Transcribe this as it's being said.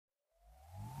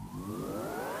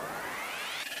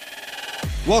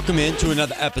Welcome into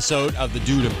another episode of the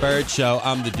Dude and Bird Show.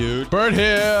 I'm the Dude. Bird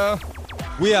here.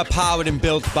 We are powered and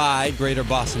built by Greater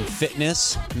Boston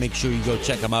Fitness. Make sure you go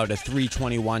check them out at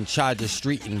 321 Charger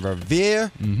Street in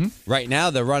Revere. Right now,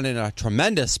 they're running a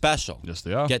tremendous special. Yes,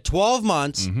 they are. Get 12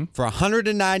 months for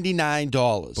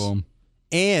 $199. Boom.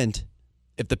 And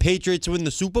if the Patriots win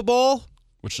the Super Bowl...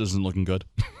 Which isn't looking good.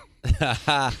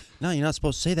 No, you're not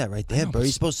supposed to say that right there, bro.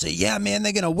 You're supposed to say, yeah, man,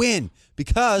 they're going to win.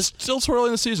 Because Still too early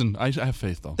in the season. I have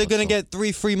faith, though. they're going to get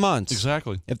 3 free months.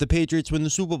 Exactly. If the Patriots win the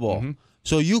Super Bowl.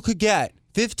 So you could get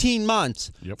 15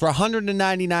 months for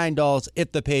 $199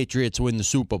 if the Patriots win the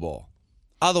Super Bowl.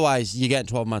 Otherwise, you get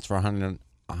 12 months for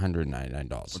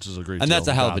 $199. Which is a great and deal. that's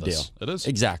a hell of a deal. Regardless. It is.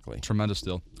 Exactly. Tremendous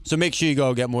deal. So make sure you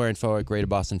go get more info at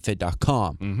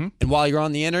greaterbostonfit.com. And while you're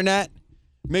on the internet,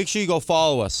 make sure you go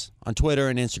follow us on Twitter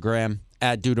and Instagram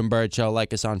at Dude and Bird Show.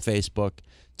 Like us on Facebook.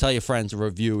 Tell your friends to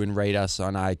review and rate us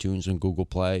on iTunes and Google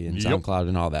Play and SoundCloud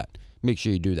and all that. Make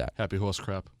sure you do that. Happy horse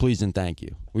crap. Please and thank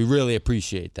you. We really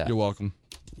appreciate that. You're welcome.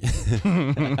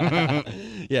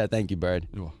 Yeah, thank you, Bird.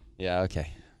 You're welcome. Yeah,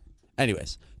 okay.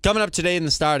 Anyways, coming up today in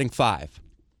the starting five,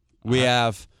 we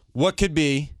have what could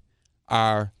be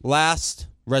our last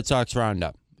Red Sox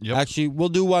roundup. Yep. Actually, we'll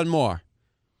do one more.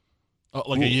 Oh,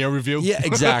 like a year review? Yeah,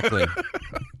 exactly.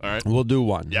 All right. We'll do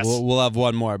one. Yes. We'll have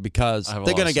one more because I have a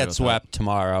they're lot going to to say get about swept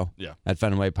tomorrow Yeah. at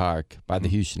Fenway Park by the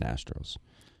Houston Astros.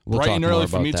 We'll Bright talk and more early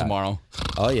for about me that. tomorrow.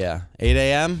 Oh, yeah. 8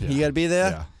 a.m.? You got to be there?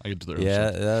 Yeah, I get to the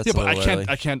Yeah, that's yeah, a but little early.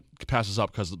 I can't pass this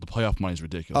up because the playoff money is Oh,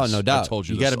 ridiculous. no doubt. I told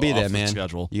you got to this be there, off the man.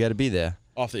 Schedule. You got to be there.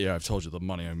 Off the air, I've told you the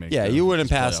money I make. Yeah, there you for wouldn't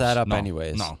these pass playoffs. that up No,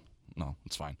 anyways. No,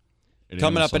 it's fine. 8 a.m.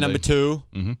 Coming on up at number Sunday.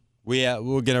 2, we're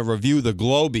going to review the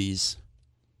Globies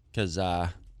because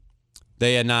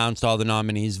they announced all the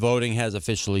nominees. Voting has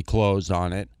officially closed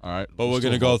on it. All right. But we're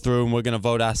going to go through and we're going to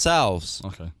vote ourselves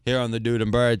Okay. here on the Dude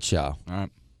and Bird Show. All right.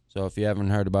 So if you haven't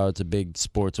heard about it, it's a big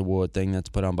sports award thing that's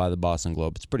put on by the Boston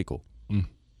Globe. It's pretty cool. Number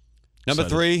Excited.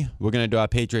 3, we're going to do our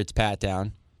Patriots pat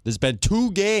down. There's been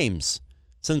 2 games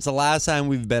since the last time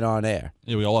we've been on air,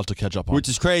 Yeah, we all have to catch up on. which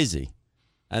is crazy.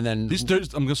 And then I'm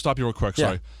going to stop you real quick. Yeah.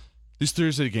 Sorry. These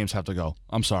Thursday games have to go.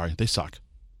 I'm sorry. They suck.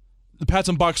 The Pats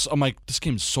and Bucks, I'm like, this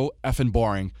game's so effing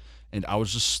boring. And I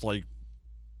was just like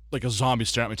a zombie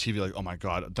staring at my TV like, oh, my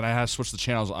God. Then I had to switch the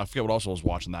channels. I forget what else I was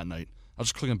watching that night. I was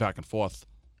just clicking back and forth.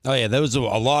 oh yeah, there was a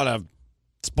lot of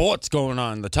sports going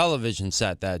on the television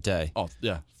set that day. Oh,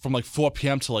 yeah. From like 4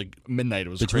 p.m. to like midnight. It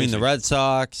was Between crazy. the Red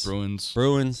Sox,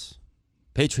 Bruins.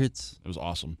 Patriots, It was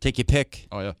awesome. take your pick.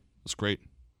 Oh, yeah. It's great.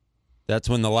 That's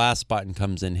when the last button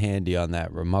comes in handy on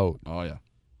that remote. Oh, yeah.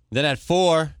 Then at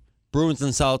 4, Bruins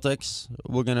and Celtics.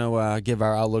 We're going to give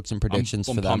our outlooks and predictions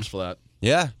I'm for them. pumped for that.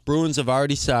 Yeah, Bruins have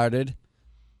already started.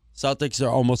 Celtics are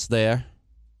almost there.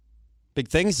 Big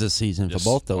things this season Yes. for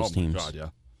both those oh teams. My God, yeah.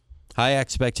 High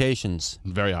expectations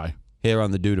Very high. here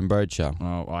on the Dude and Bird Show.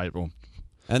 I won't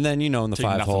And then, in the take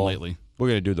 5 nothing hole, lately. we're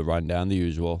going to do the rundown, the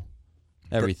usual.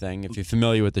 Everything. If you're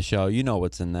familiar with the show, you know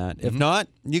what's in that. If not,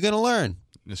 you're going to learn.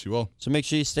 Yes, you will. So make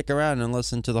sure you stick around and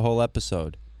listen to the whole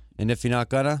episode. And if you're not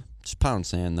gonna, just pound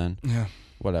sand then. Yeah.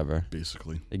 Whatever.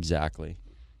 Basically. Exactly.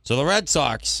 So the Red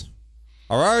Sox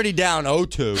are already down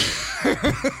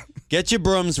 0-2. Get your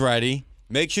brooms ready.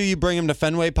 Make sure you bring them to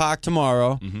Fenway Park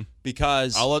tomorrow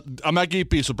because I'm at Gate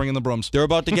B, so bring in the brooms. they're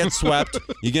about to get swept.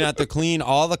 You're gonna have to clean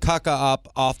all the caca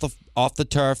up off the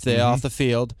turf there, off the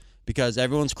field, because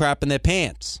everyone's crapping their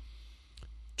pants.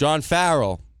 John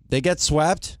Farrell, they get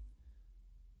swept.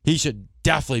 He should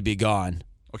definitely be gone.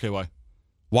 Okay, why?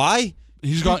 Why?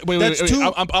 He's gone. Wait. That's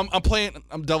too- I'm playing.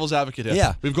 I'm devil's advocate here.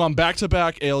 Yeah. We've gone back to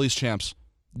back AL East champs.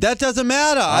 That doesn't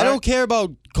matter. I right. don't care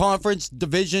about conference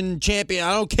division champion.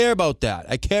 I don't care about that.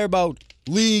 I care about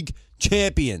league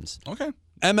champions. Okay.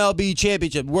 MLB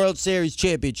championship, World Series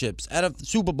championships, at a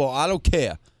Super Bowl. I don't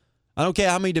care. I don't care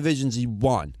how many divisions he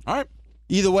won. All right.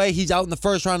 Either way, he's out in the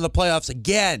first round of the playoffs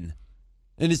again.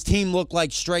 And his team looked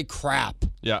like straight crap.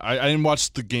 Yeah, I didn't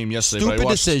watch the game yesterday. but I Stupid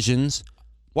watched, decisions.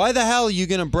 Why the hell are you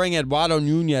going to bring Eduardo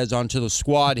Nunez onto the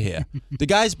squad here? The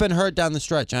guy's been hurt down the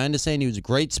stretch. I understand he was a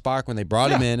great spark when they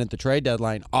brought him in at the trade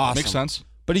deadline. Awesome. Makes sense.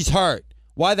 But he's hurt.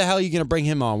 Why the hell are you going to bring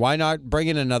him on? Why not bring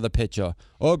in another pitcher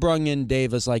or bring in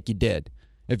Davis like you did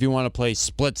if you want to play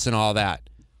splits and all that?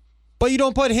 But you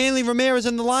don't put Hanley Ramirez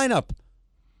in the lineup.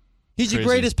 He's your Crazy.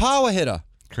 greatest power hitter.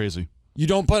 Crazy. You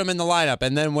don't put him in the lineup.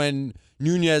 And then when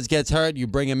Nunez gets hurt, you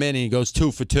bring him in and he goes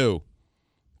 2 for 2.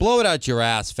 Blow it out your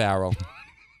ass, Farrell.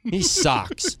 He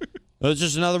sucks. That's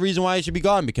just another reason why he should be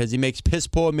gone, because he makes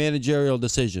piss-poor managerial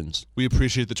decisions. We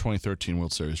appreciate the 2013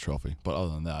 World Series trophy, but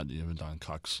other than that, you haven't done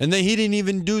cucks. And then he didn't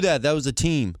even do that. That was a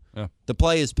team. Yeah. The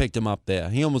players picked him up there.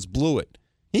 He almost blew it.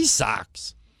 He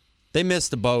sucks. They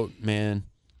missed the boat, man.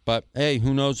 But, hey,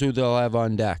 who knows who they'll have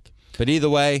on deck. But either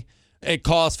way, it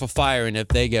calls for firing if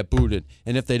they get booted.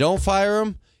 And if they don't fire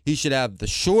him, he should have the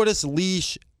shortest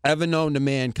leash ever known to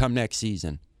man come next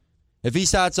season. If he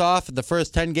starts off the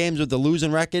first 10 games with a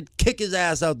losing record, kick his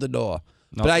ass out the door.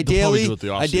 No, but they'll probably do it the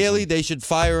ideally, offseason. they should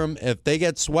fire him if they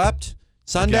get swept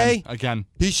Sunday. Again.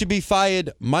 He should be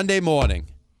fired Monday morning.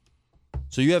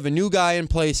 So you have a new guy in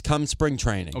place come spring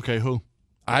training. Okay, who?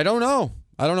 I don't know.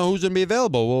 I don't know who's going to be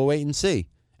available. We'll wait and see.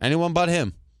 Anyone but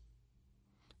him.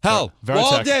 Hell,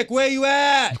 Veritek. Waldick, where you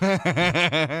at?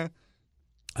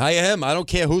 Hire him. I don't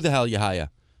care who the hell you hire.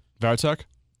 Veritek?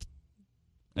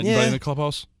 Anybody in the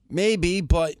clubhouse? Maybe,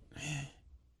 but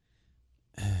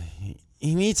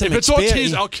he needs some If it's experience.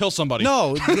 Ortiz, I'll kill somebody.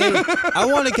 No, I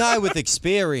want a guy with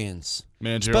experience.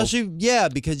 Managerial. Especially,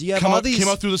 because you have Came all out, these. came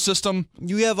out through the system.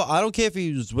 You have. I don't care if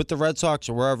he was with the Red Sox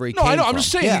or wherever he No, came I know. from. I'm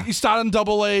just saying. Yeah. He started in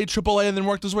AA, AAA, and then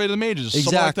worked his way to the majors.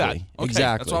 Exactly. Something like that. Okay,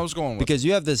 Exactly. That's what I was going with. Because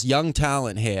you have this young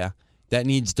talent here that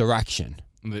needs direction.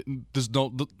 There's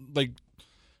no, like,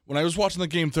 when I was watching the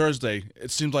game Thursday, it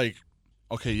seemed like,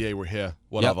 okay, yeah, we're here.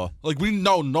 Whatever. Like, we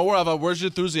know, wherever. Where's your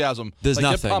enthusiasm? There's like,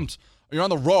 nothing. Get pumped. You're on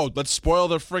the road. Let's spoil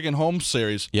the friggin' home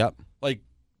series. Yep. Like,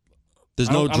 There's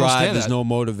I no don't drive. understand There's that. no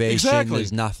motivation. Exactly.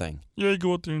 There's nothing. yeah,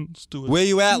 go out there and do it. Where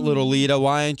you at, little leader?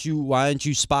 Why aren't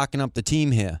you sparking up the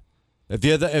team here? If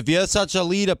you're such a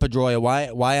leader, Pedroia,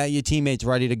 why aren't your teammates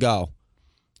ready to go?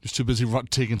 He's too busy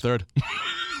taking third.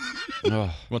 You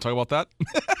want to talk about that?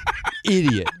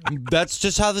 Idiot. That's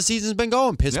just how the season's been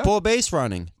going. Piss poor base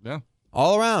running. Yeah.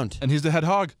 All around. And he's the head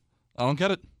hog. I don't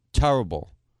get it. Terrible.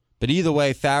 But either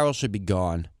way, Farrell should be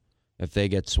gone if they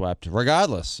get swept.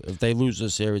 Regardless, if they lose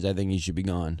this series, I think he should be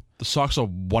gone. The Sox are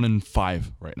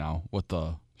 1-5 right now with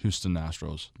the Houston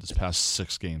Astros this past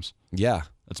 6 games. Yeah.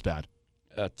 That's bad.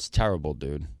 That's terrible,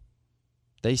 dude.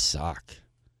 They suck.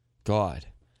 God.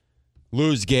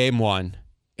 Lose game 1,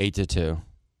 8-2.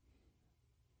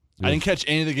 I didn't catch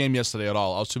any of the game yesterday at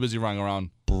all. I was too busy running around.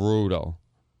 Brutal.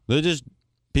 They're just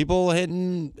people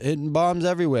hitting bombs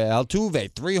everywhere.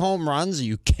 Altuve, 3 home runs. Are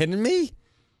you kidding me?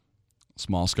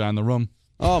 Smallest guy in the room.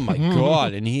 Oh, my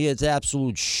God. And he hits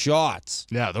absolute shots.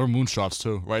 Yeah, there were moonshots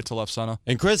too, right to left center.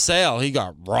 And Chris Sale, he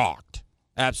got rocked.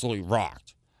 Absolutely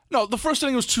rocked. No, the first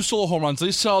inning was 2 solo home runs.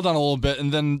 They settled down a little bit,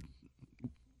 and then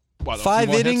what? 5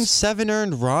 innings, hits? 7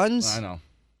 earned runs. I know.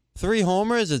 3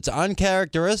 homers. It's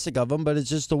uncharacteristic of him, but it's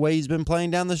just the way he's been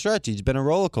playing down the stretch. He's been a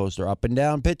roller coaster, up and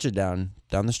down, pitcher down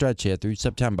the stretch here through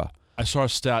September. I saw a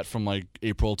stat from like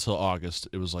April till August.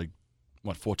 It was like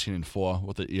 14-4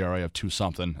 with the ERA of 2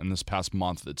 something, and this past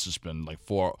month it's just been like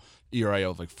 4 ERA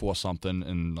of like 4 something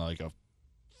and like a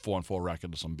 4-4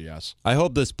 record or some BS. I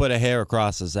hope this put a hair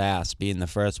across his ass, being the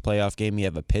first playoff game he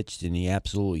ever pitched, and he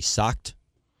absolutely sucked.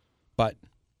 But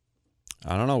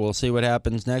I don't know. We'll see what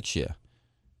happens next year.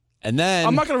 And then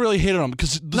I'm not gonna really hate on him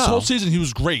because this whole season he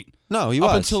was great. No, he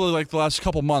up was until like the last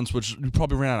couple months, which he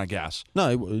probably ran out of gas. No,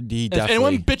 he And if definitely.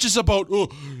 anyone bitches about, oh,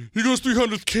 he goes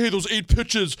 300K, those 8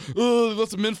 pitches,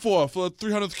 left him in for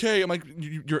 300K, I'm like,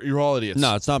 you're all idiots.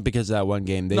 No, it's not because of that one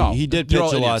game. No, He did you're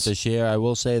pitch all a lot idiots. this year. I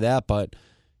will say that, but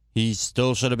he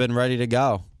still should have been ready to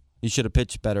go. He should have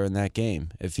pitched better in that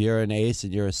game. If you're an ace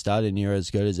and you're a stud and you're as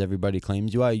good as everybody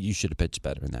claims you are, you should have pitched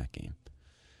better in that game.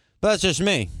 But that's just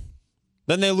me.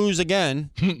 Then they lose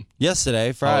again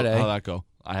yesterday, Friday. How'd that go?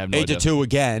 I have no idea. 8-2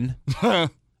 again.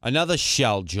 Another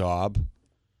shell job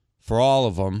for all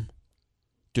of them.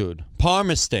 Dude,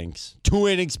 Palmer stinks. 2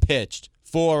 innings pitched,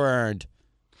 4 earned.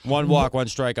 1 walk, 1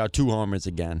 strikeout, 2 homers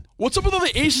again. What's up with all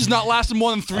the aces not lasting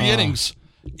more than 3 innings?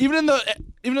 Even in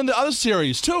the other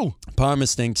series too. Palmer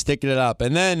stinks, sticking it up.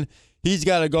 And then he's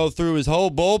got to go through his whole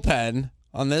bullpen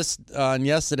on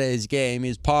yesterday's game.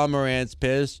 He's Pomerantz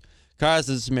pitched,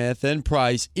 Carson Smith, and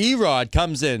Price. Erod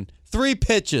comes in. 3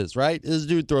 pitches, right? This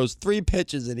dude throws 3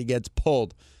 pitches and he gets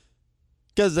pulled.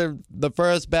 Because the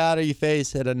first batter he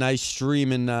faced hit a nice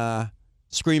screaming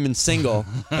single.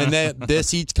 And then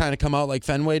this heat's kind of come out like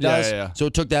Fenway does. Yeah. So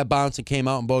it took that bounce and came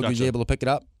out and Bogey was Gotcha. able to pick it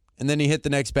up. And then he hit the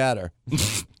next batter.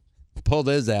 Pulled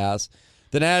his ass.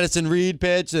 Then Addison Reed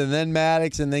pitched, and then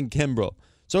Maddox, and then Kimbrel.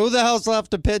 So who the hell's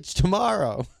left to pitch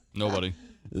tomorrow? Nobody.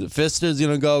 Fister's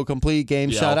going to go complete game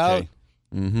shutout. Okay.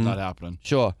 Not happening.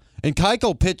 Sure. And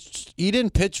Keiko pitched. He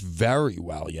didn't pitch very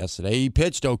well yesterday. He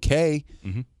pitched okay,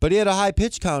 but he had a high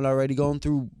pitch count already going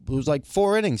through. It was like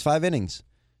 4 innings, 5 innings.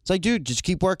 It's like, dude, just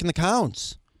keep working the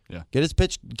counts. Yeah. Get his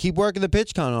pitch. Keep working the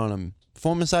pitch count on him.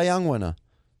 Former Cy Young winner.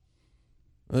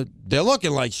 They're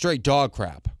looking like straight dog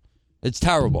crap. It's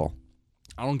terrible.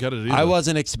 I don't get it either. I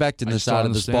wasn't expecting I this just don't out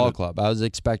of this understand ball it. club. I was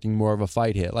expecting more of a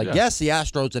fight here. Like, Yeah. yes, the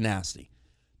Astros are nasty.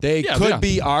 They could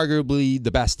be arguably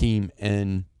the best team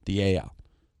in the AL.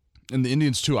 And the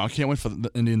Indians, too. I can't wait for the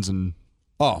Indians and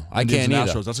I can't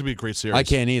either. Astros. That's going to be a great series. I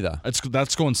can't either.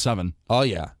 That's going 7. Oh,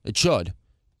 yeah. It should.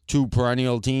 2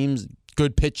 perennial teams,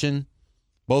 good pitching.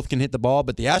 Both can hit the ball,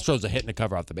 but the Astros are hitting the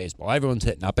cover off the baseball. Everyone's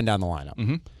hitting up and down the lineup.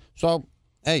 Mm-hmm. So,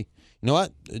 hey, you know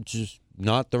what? It's just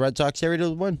not the Red Sox series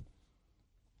to win.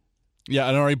 Yeah,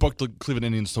 I already booked the Cleveland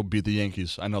Indians to beat the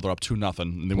Yankees. I know they're up 2-0,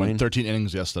 and they went 13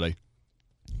 innings yesterday.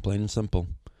 Plain and simple.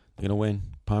 They're going to win.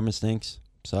 Palmer stinks.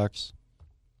 Sucks.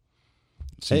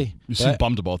 You seem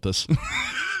bummed about this.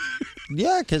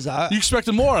 Yeah, because you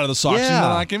expected more out of the Sox, and they're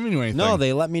not giving you anything. No,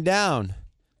 they let me down.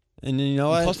 And you know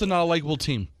what? Plus, they're not a likable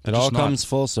team. It all comes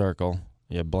full circle.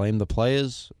 You blame the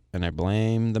players, and I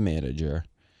blame the manager.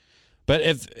 But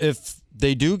if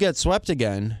they do get swept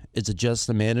again, is it just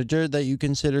the manager that you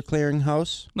consider clearing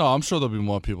house? No, I'm sure there'll be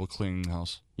more people cleaning the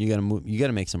house. You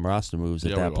gotta make some roster moves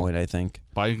at that point, I think.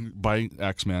 By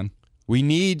X-Man. We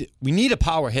need a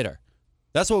power hitter.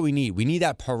 That's what we need. We need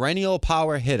that perennial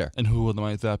power hitter. And who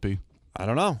might that be? I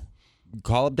don't know.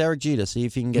 Call up Derek Jeter, see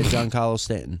if he can get Giancarlo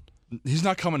Stanton. He's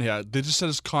not coming here. They just said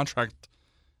his contract.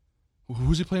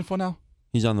 Who's he playing for now?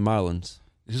 He's on the Marlins.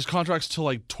 His contract's till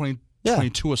like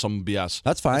 2022 or some BS.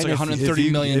 That's fine. It's like $130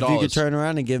 million. If you could turn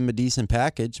around and give him a decent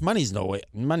package, money's no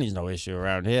issue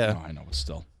around here. No, I know, but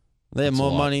still. They have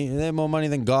more money. They have more money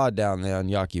than God down there on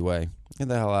Yawkey Way. Get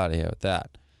the hell out of here with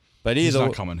that. But he's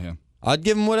not coming here. I'd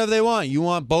give him whatever they want. You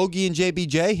want Bogey and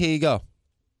JBJ? Here you go.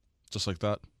 Just like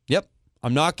that? Yep.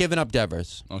 I'm not giving up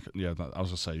Devers. Okay. Yeah, I was going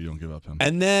to say, you don't give up him.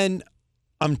 And then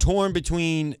I'm torn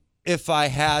between if I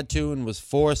had to and was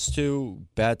forced to,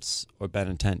 Betts or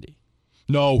Benintendi.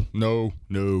 No.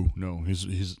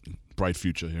 He's bright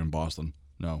future here in Boston.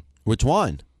 No. Which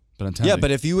one? Benintendi. Yeah, but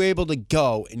if you were able to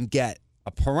go and get a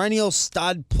perennial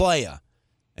stud player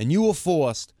and you were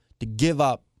forced to give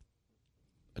up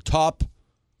a top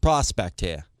prospect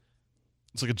here.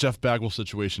 It's like a Jeff Bagwell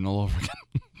situation all over again.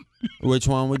 Which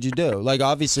one would you do? Like,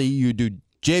 obviously, you do.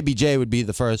 JBJ would be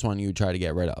the first one you would try to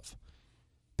get rid of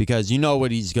because you know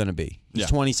what he's going to be. He's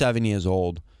 27 years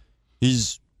old.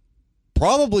 He's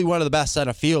probably one of the best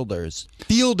center fielders,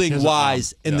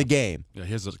 fielding-wise, in the game. Yeah,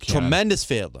 he's a tremendous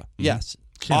fielder. Mm-hmm. Yes.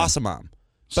 Awesome arm.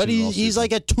 But he's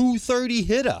like a 230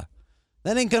 hitter.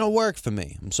 That ain't going to work for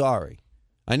me. I'm sorry.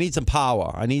 I need some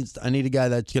power. I need a guy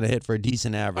that's going to hit for a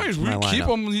decent average. We keep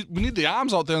him. We need the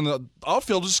arms out there in the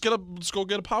outfield. Let's go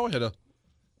get a power hitter.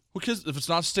 Who cares if it's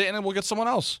not Stanton? We'll get someone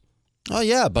else. Oh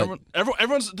yeah, but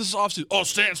everyone's this is offseason. Oh,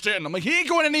 Stanton. I'm like, he ain't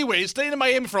going anywhere. He's staying in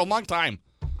Miami for a long time.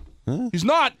 Huh? He's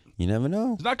not. You never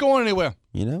know. He's not going anywhere.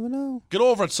 You never know. Get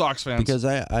over it, Sox fans. Because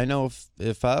I know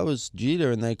if I was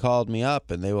Jeter and they called me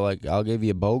up and they were like, I'll give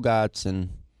you Bogarts and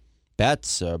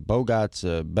Betts or Bogarts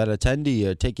or Benintendi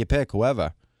or take your pick,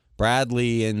 whoever.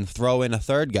 Bradley and throw in a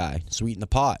third guy, sweeten the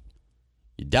pot.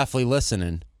 You're definitely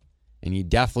listening and you're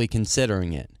definitely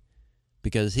considering it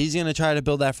because he's going to try to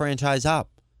build that franchise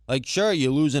up. Like, sure,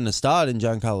 you're losing a stud in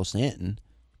Giancarlo Stanton,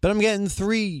 but I'm getting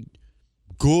 3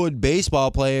 good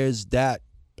baseball players that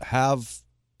have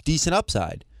decent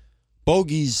upside.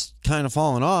 Bogey's kind of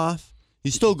fallen off.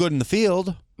 He's still good in the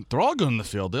field. They're all good in the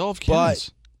field. They all have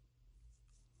cannons.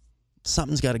 But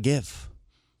something's got to give.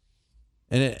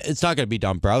 And it's not going to be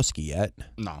Dombrowski yet.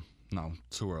 No,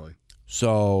 too early.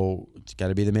 So it's got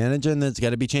to be the manager, and there's got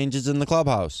to be changes in the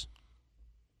clubhouse.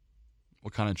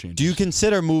 What kind of changes? Do you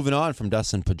consider moving on from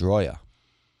Dustin Pedroia?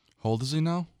 How old is he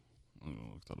now? I'm going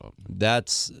to look that up.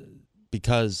 That's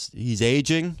because he's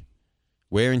aging,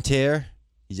 wear and tear.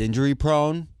 He's injury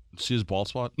prone. See his bald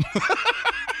spot?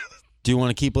 Do you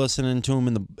want to keep listening to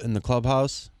him in the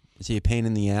clubhouse? Is he a pain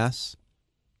in the ass?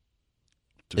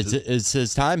 Is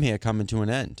his time here coming to an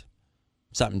end?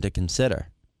 Something to consider.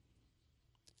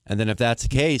 And then if that's the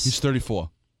case... He's 34.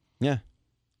 Yeah.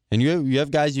 And you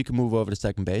have guys you can move over to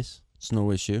second base. It's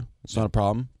no issue. It's not a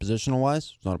problem.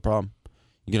 Positional-wise, it's not a problem.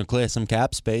 You're going to clear some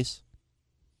cap space.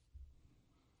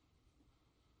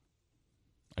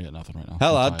 I got nothing right now.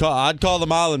 Hell, I'd call the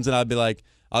Marlins and I'd be like,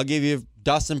 I'll give you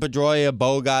Dustin Pedroia,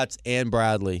 Bogarts, and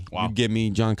Bradley. Wow. You give me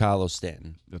Giancarlo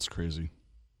Stanton. That's crazy.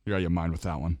 You're out of your mind with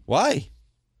that one. Why?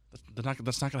 That's not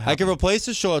going to happen. I can replace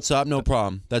the shortstop, no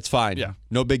problem. That's fine. Yeah.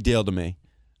 No big deal to me.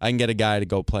 I can get a guy to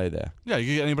go play there. Yeah, you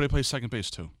can get anybody to play second base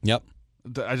too. Yep.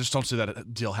 I just don't see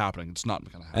that deal happening. It's not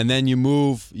going to happen. And then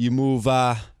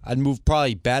I'd move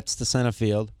probably Betts to center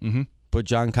field. Mm-hmm. Put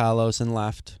Giancarlo in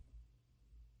left.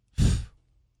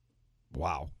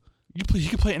 Wow. He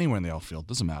can play anywhere in the outfield.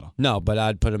 Doesn't matter. No, but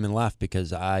I'd put him in left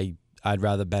because I'd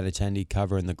rather Benintendi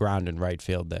cover in the ground in right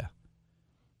field there.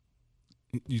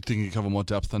 You think he can cover more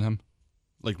depth than him?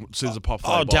 Like, say there's a pop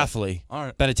fly Oh, ball. definitely. All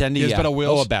right. Benintendi, He has yeah. better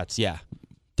wheels? Oh, Betts, yeah.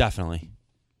 Definitely.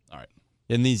 All right.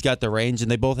 And he's got the range, and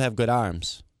they both have good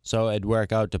arms. So it'd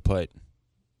work out to put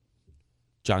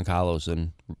John Carlos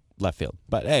in left field.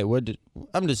 But, hey,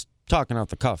 I'm just talking off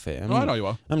the cuff here. No, I know you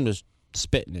are. I'm just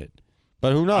spitting it.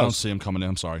 But who knows? I don't see him coming in.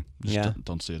 I'm sorry. Just Yeah.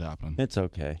 don't see it happening. It's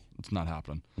okay. It's not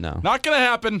happening. No. Not going to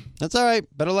happen. That's all right.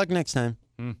 Better luck next time.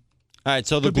 All right,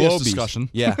 so the Could be a Globies. discussion.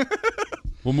 Yeah.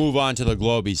 We'll move on to the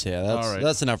Globies here. All right.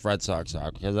 That's enough Red Sox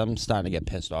talk because I'm starting to get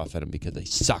pissed off at them because they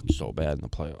suck so bad in the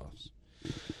playoffs.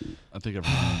 I think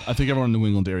everyone in the New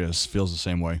England area feels the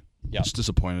same way. Yeah. Just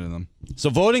disappointed in them.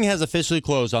 So voting has officially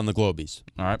closed on the Globies.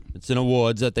 All right. It's an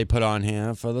awards that they put on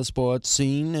here for the sports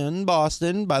scene in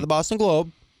Boston by the Boston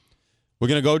Globe. We're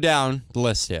going to go down the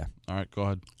list here. All right. Go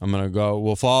ahead. I'm going to go.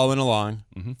 We'll follow along.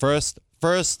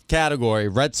 First category,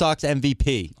 Red Sox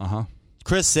MVP. Uh-huh.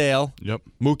 Chris Sale, Yep.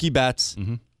 Mookie Betts,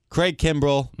 Craig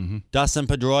Kimbrell, Dustin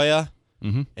Pedroia,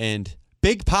 and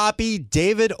Big Papi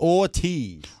David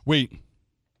Ortiz. Wait.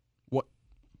 What?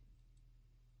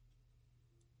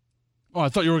 Oh, I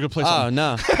thought you were going to play something.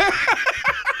 Oh, no.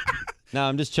 No,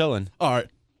 I'm just chilling. All right.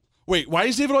 Wait, why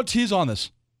is David Ortiz on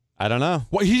this? I don't know.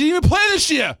 What, he didn't even play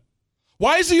this year.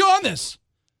 Why is he on this?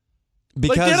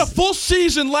 Because Like, they had a full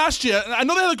season last year. And I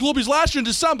know they had the Globies last year in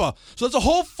December. So that's a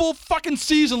whole full fucking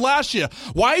season last year.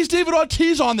 Why is David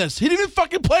Ortiz on this? He didn't even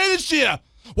fucking play this year.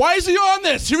 Why is he on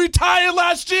this? He retired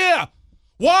last year.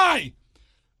 Why?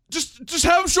 Just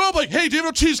have him show up like, hey, David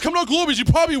Ortiz, come to Globies. You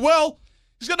probably will.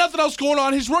 He's got nothing else going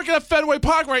on. He's working at Fenway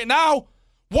Park right now.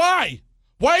 Why?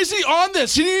 Why is he on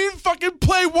this? He didn't even fucking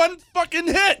play one fucking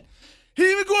hit. He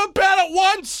didn't even go at bat at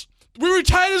once. We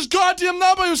retired his goddamn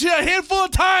number. He was here a handful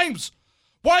of times.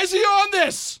 Why is he on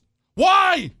this?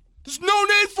 Why? There's no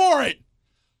need for it.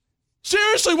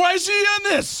 Seriously, why is he in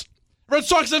this? Red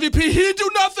Sox MVP, he didn't do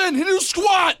nothing. He didn't do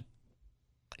squat.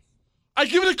 I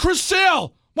give it to Chris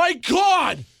Sale. My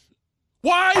God.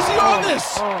 Why is he on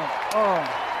this?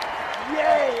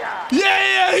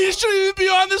 Yeah, he shouldn't even be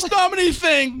on this nominee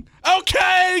thing.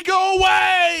 Okay, go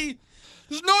away.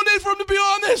 There's no need for him to be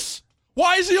on this.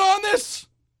 Why is he on this?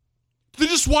 They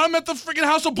just want him at the freaking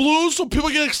House of Blues so people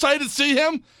get excited to see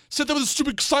him? Sit there with his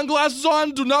stupid sunglasses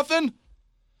on, do nothing?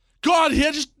 God, he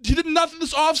did nothing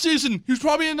this offseason. He was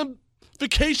probably in a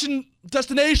vacation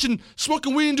destination,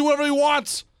 smoking weed and do whatever he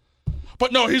wants.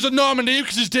 But no, he's a nominee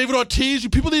because he's David Ortiz. You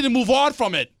people need to move on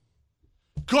from it.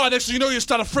 God, next thing you know, you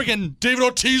start a freaking David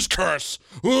Ortiz curse.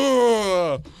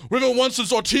 Ugh. We haven't won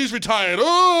since Ortiz retired.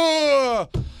 Ugh.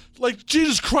 Like,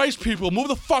 Jesus Christ, people, move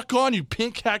the fuck on, you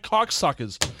pink cat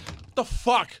cocksuckers. What the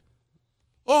fuck?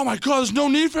 Oh my God, there's no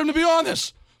need for him to be on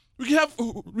this. We can have,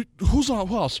 who's on,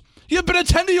 who else? You have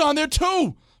Benintendi on there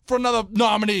too for another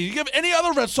nominee. You have any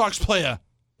other Red Sox player.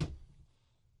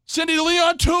 Sandy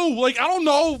Leon too. Like, I don't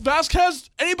know, Vasquez,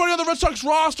 anybody on the Red Sox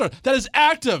roster that is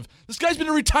active. This guy's been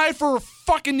retired for a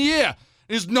fucking year.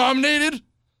 He's nominated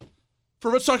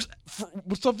for Red Sox,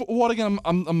 what's the award again?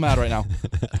 I'm mad right now.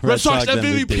 Red Sox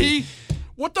MVP.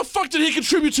 What the fuck did he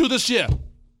contribute to this year?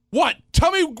 What?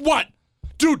 Tell me what?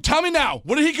 Dude, tell me now.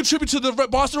 What did he contribute to the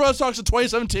Boston Red Sox in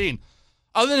 2017?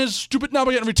 Other than his stupid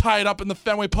number getting retired up in the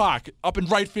Fenway Park, up in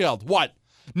right field. What?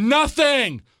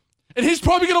 Nothing. And he's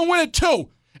probably going to win it too.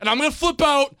 And I'm going to flip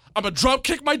out. I'm going to drop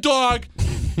kick my dog.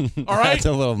 All right? That's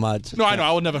a little much. No, I know.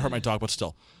 I would never hurt my dog, but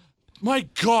still. My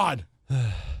God.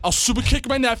 I'll super kick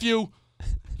my nephew.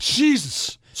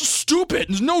 Jesus. So stupid.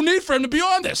 There's no need for him to be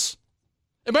on this.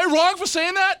 Am I wrong for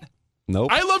saying that? Nope.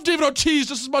 I love David Ortiz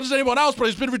just as much as anyone else, but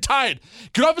he's been retired.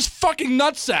 Get off his fucking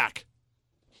nutsack.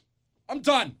 I'm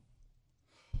done.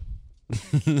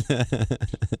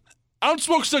 I don't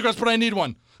smoke cigarettes, but I need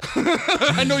one.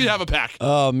 I know you have a pack.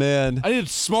 Oh, man. I need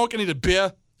smoke. I need a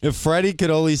beer. If Freddie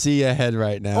could only see your head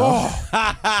right now.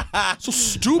 Oh, so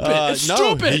stupid. It's no,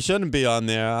 stupid. he shouldn't be on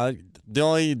there. The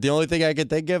only thing I could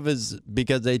think of is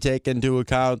because they take into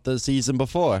account the season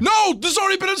before. No, there's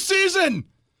already been a season.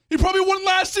 He probably won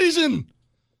last season.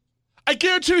 I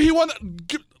guarantee you he won.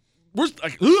 Where's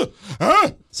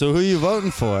So who are you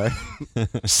voting for?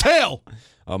 Sale.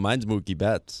 Oh, mine's Mookie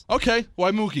Betts. Okay,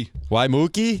 why Mookie? Why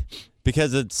Mookie?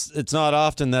 Because it's not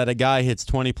often that a guy hits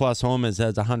 20-plus homers,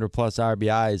 has 100-plus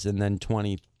RBIs, and then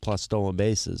 20-plus stolen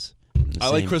bases. I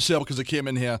like Chris Sale because he came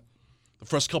in here the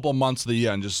first couple of months of the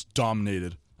year and just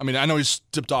dominated. I mean, I know he's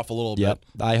dipped off a little bit. Yep,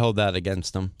 I hold that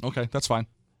against him. Okay, that's fine.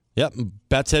 Yep,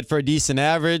 Betts hit for a decent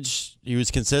average. He was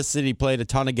consistent. He played a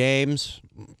ton of games.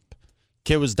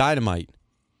 Kid was dynamite.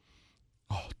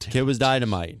 Oh, damn. Kid was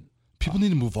dynamite. People need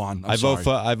to move on. I vote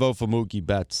for Mookie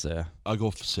Betts there. I'll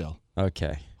go for Sale.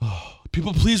 Okay.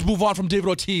 People, please move on from David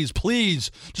Ortiz. Please.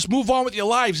 Just move on with your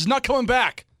lives. He's not coming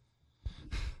back.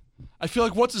 I feel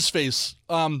like what's his face?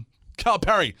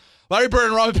 Calipari. Larry Bird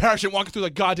and Robert Parrish walking through the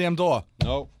goddamn door.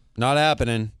 Nope. Not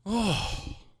happening. All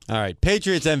right.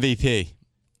 Patriots MVP.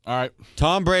 All right.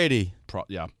 Tom Brady.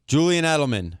 Yeah. Julian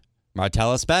Edelman.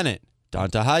 Martellus Bennett.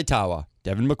 Donta Hightower.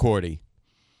 Devin McCourty.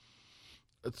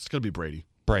 It's going to be Brady.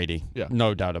 Brady. Yeah.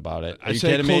 No doubt about it. Are I'd you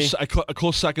say kidding me? a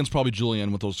close second's probably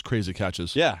Julian with those crazy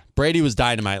catches. Yeah. Brady was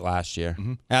dynamite last year.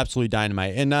 Mm-hmm. Absolutely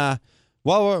dynamite. And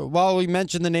while we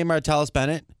mentioned the name Martellus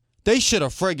Bennett, they should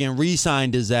have friggin'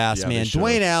 re-signed his ass, Yeah, man. they should've.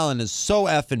 Dwayne Allen is so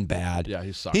effing bad. Yeah,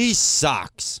 he sucks. He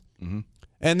sucks. Mm-hmm.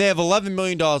 And they have $11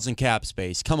 million in cap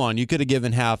space. Come on, you could have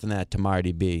given half of that to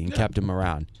Marty B and kept him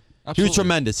around. Absolutely. He was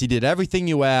tremendous. He did everything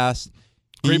you asked.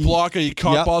 Great blocker. He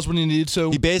caught Yep. balls when he needed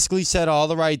to. He basically said all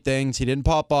the right things. He didn't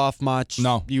pop off much.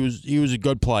 No. He was a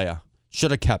good player. Should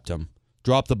have kept him.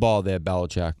 Dropped the ball there,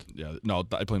 Belichick. Yeah, no,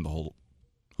 I blame the whole.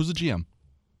 Who's the GM?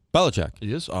 Belichick.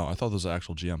 He is? Oh, I thought there was an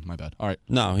actual GM. My bad. All right.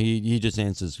 No, he just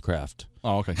answers the craft.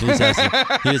 Oh, okay. He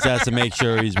just has to make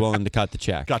sure he's willing to cut the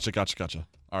check. Gotcha.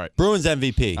 All right. Bruins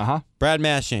MVP. Uh-huh. Brad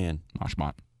Marchand.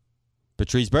 Marshmont.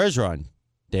 Patrice Bergeron.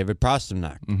 David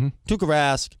Pastrnak. Mm-hmm. Tuukka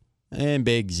Rask. And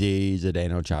Big Z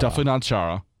Zdeno Chara. Definitely not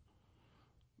Chara.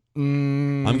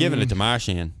 I'm giving it to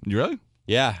Marchand. You really?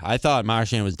 Yeah, I thought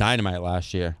Marchand was dynamite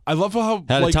last year. I love how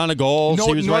Had a ton of goals. You know-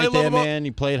 he was you know what right I love there, about- man.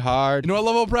 He played hard. You know what I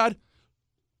love about Brad?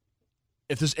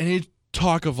 If there's any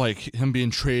talk of like him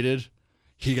being traded,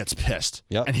 he gets pissed.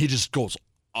 Yep. And he just goes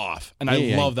off. And He I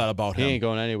ain't- love that about He him. ain't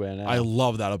going anywhere now. I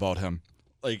love that about him.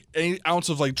 Like any ounce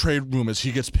of like trade rumors,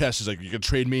 he gets pissed. He's like, "You can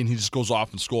trade me," and he just goes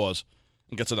off and scores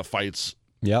and gets into fights,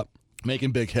 Yep.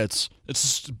 making big hits. It's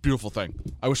just a beautiful thing.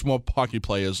 I wish more hockey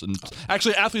players and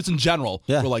actually athletes in general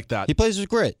Yeah. were like that. He plays with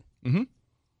grit. Mhm.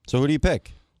 So who do you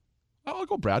pick? I'll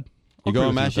go Brad. You I'll going agree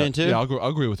with Marchand with that. too? Yeah, I'll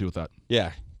agree with you with that.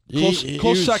 Yeah. Close, He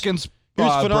close was- seconds. He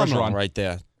was phenomenal Bergeron. right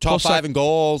there. Top Close 5 in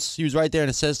goals. He was right there in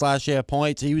assists last year,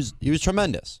 points. He was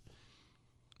tremendous.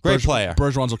 Great player.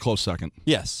 Bergeron's a close second.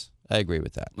 Yes, I agree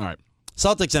with that. All right.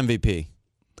 Celtics MVP.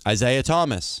 Isaiah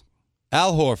Thomas,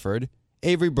 Al Horford,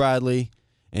 Avery Bradley,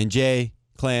 and Jay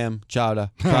Clam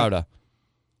Crowder.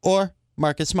 Or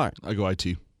Marcus Smart. I go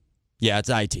IT. Yeah, it's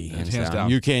IT. Hands hands down. down.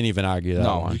 You can't even argue that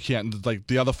No, one. you can't. Like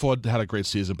the other four had a great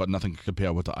season, but nothing can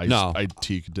compare with the No.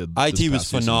 IT did. IT this was past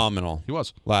season. phenomenal He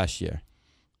was. last year.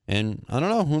 And I don't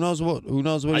know. Who knows what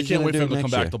I he's can't gonna wait do for him to next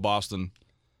come year. back to Boston.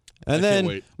 And I then can't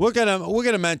wait. we're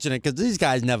gonna mention it because these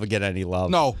guys never get any love.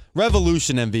 No.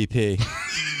 Revolution MVP.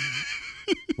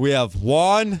 We have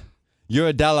Juan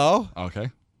Uridello, Okay.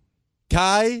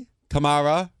 Kai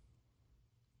Kamara,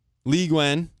 Lee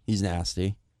Gwen, he's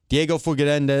nasty, Diego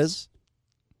Figueiredo,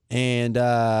 and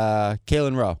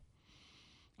Kalen Rowe.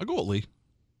 I'll go with Lee.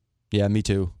 Yeah, me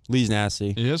too. Lee's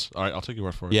nasty. He is? All right, I'll take your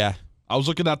word for it. Yeah. I was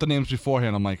looking at the names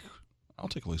beforehand. I'm like, I'll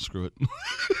take Lee. Screw it.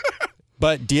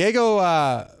 But Diego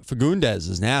Fagundez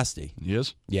is nasty. He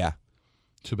is? Yeah.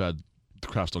 Too bad the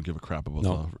Crafts don't give a crap about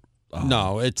No. the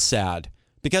No, it's sad.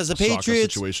 Because the soccer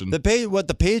Patriots, situation. what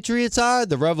the Patriots are,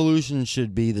 the Revolution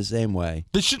should be the same way.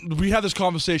 We had this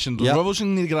conversation. The Yep.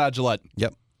 Revolution need to get out of Gillette.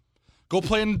 Yep. Go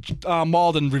play in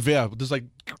Malden, Revere. There's like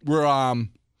we're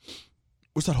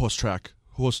what's that horse track?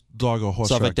 Horse dog or horse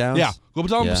Suffolk track? Downs? Yeah. Go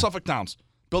down Yeah. to Suffolk Downs.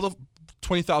 Build a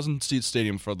 20,000 seat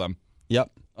stadium for them.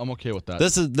 Yep. I'm okay with that.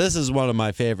 This is one of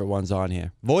my favorite ones on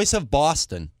here. Voice of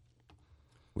Boston.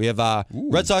 We have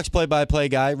Red Sox play-by-play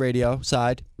guy, radio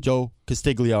side, Joe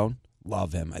Castiglione.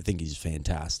 Love him. I think he's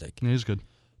fantastic. Yeah, he's good.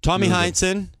 Tommy Really good.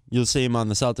 Heinsohn. You'll see him on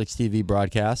the Celtics TV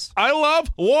broadcast. I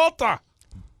love Walter.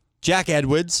 Jack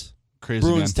Edwards, Crazy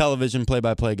Bruins man. television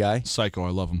play-by-play guy. Psycho. I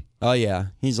love him. Oh yeah,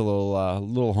 he's a little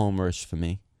homerish for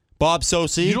me. Bob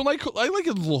Sosi. You don't like? I like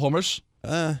his little homers.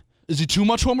 Uh, Is he too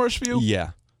much homers for you?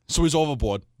 yeah. So he's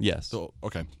overboard. Yes. So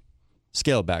okay.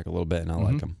 Scale it back a little bit, and I Mm-hmm.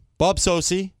 like him. Bob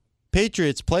Sosi,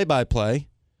 Patriots play-by-play,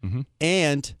 Mhm.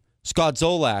 and Scott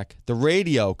Zolak, the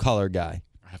radio color guy.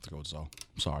 I have to go with Zoe.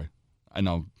 I'm sorry. I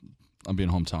know I'm being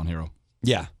hometown hero.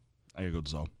 Yeah. I gotta go with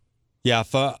Zoe. Yeah,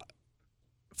 for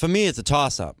me, it's a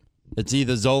toss-up. It's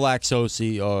either Zolak,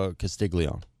 Sosi, or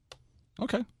Castiglione.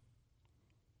 Okay.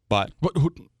 But What?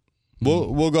 Who?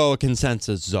 we'll go a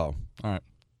consensus Zoe. All right.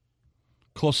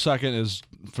 Close second is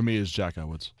for me is Jack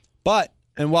Edwards. But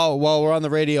and while we're on the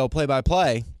radio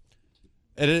play-by-play,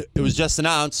 it was just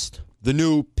announced the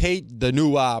new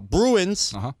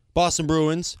Bruins, Boston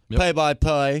Bruins Yep.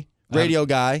 play-by-play radio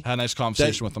guy Had a nice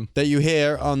conversation with him. that you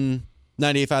hear on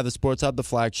 98.5 The Sports Hub, the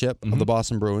flagship of the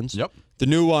Boston Bruins. Yep. The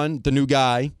new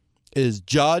guy is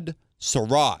Judd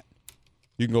Surratt.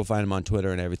 You can go find him on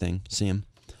Twitter and everything. See him.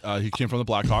 He came from the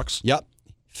Blackhawks. Yep.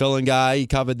 filling guy. He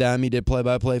covered them. He did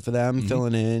play-by-play for them,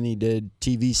 filling in. He did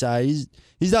TV side.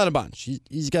 He's done a bunch.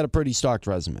 He's got a pretty stocked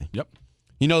resume. Yep.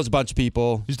 He knows a bunch of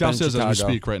people. He's downstairs as we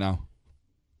speak right now.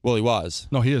 Well, he was.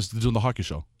 No, he is. They're doing the hockey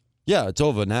show. Yeah, it's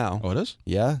over now. Oh, it is?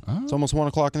 Yeah. Oh. It's almost 1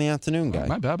 o'clock in the afternoon, guy.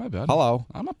 My bad. Hello.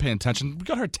 I'm not paying attention. We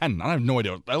got her at 10. I have no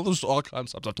idea. I lose all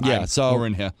concepts of time. Yeah, so- when we're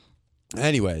in here.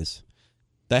 Anyways,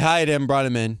 they hired him, brought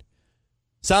him in.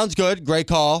 Sounds good. Great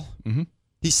call. Mhm.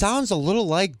 He sounds a little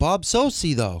like Bob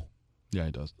Sosi, though. Yeah,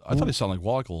 he does. I thought he sounded like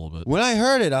Wallach a little bit. When I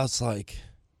heard it, I was like,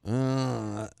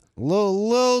 little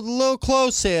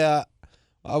close here.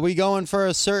 Are we going for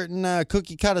a certain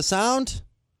cookie cutter sound?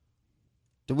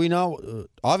 Do we know?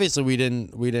 Obviously, we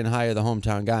didn't hire the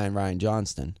hometown guy in Ryan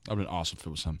Johnston. That would have been awesome if it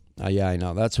was him. Yeah, I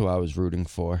know. That's who I was rooting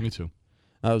for. Me too.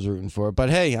 I was rooting for. But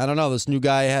hey, I don't know. This new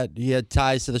guy had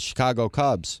ties to the Chicago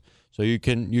Cubs, so you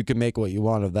can make what you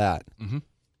want of that. Mm-hmm.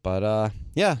 But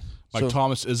yeah, Mike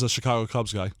Thomas is a Chicago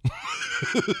Cubs guy.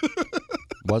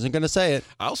 wasn't gonna say it.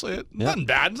 I'll say it. Yeah. Nothing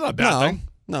bad. It's not a bad thing.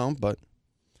 No, but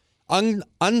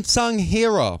unsung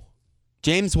hero,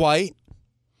 James White,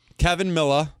 Kevin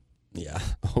Miller. Yeah,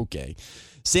 okay.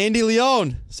 Sandy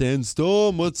Leone,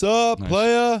 Sandstorm, what's up, Nice.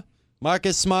 player?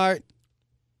 Marcus Smart,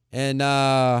 and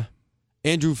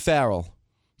Andrew Farrell.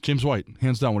 James White,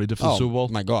 hands down, what he did for the Super Bowl.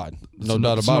 My God, It's no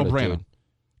doubt it's about it, no-brainer. dude.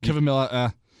 Kevin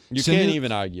Miller, You Sandy- can't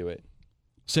even argue it.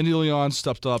 Sandy Leon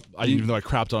stepped up. Even though I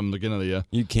crapped on him at the beginning of the year.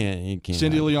 You can't.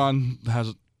 Sandy argue. Leon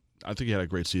I think he had a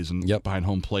great season. Yep. Behind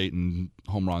home plate and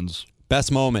home runs.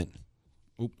 Best moment.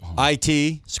 Oop.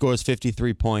 IT scores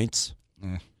 53 points.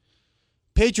 Eh.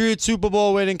 Patriots Super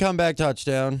Bowl winning comeback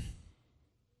touchdown.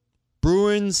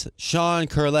 Bruins Sean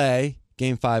Curley,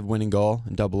 Game 5 winning goal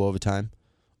in double overtime.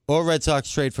 Or Red Sox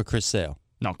trade for Chris Sale.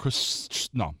 No, Chris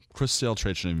Sale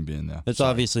trade shouldn't even be in there. It's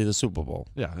obviously the Super Bowl.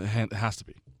 Yeah, it has to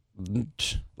be.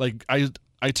 Like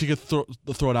I take the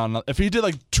throwdown. If he did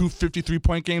like 2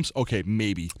 53-point games, okay,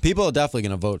 maybe. People are definitely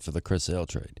going to vote for the Chris Sale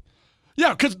trade.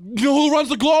 Yeah, because you know who runs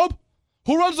the globe?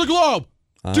 Who runs the globe?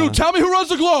 Dude, tell me who runs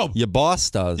the globe. Your boss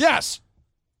does. Yes.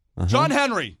 John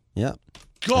Henry. Yep.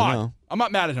 I God. know. I'm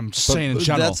not mad at him. Just But saying in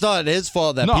general. that's not his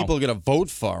fault that No. people are going to vote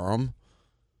for him.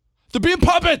 They're being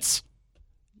puppets.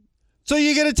 So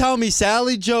you're going to tell me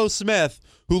Sally Joe Smith,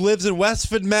 who lives in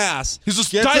Westford, Mass. He's a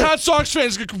gets diehard Sox fan.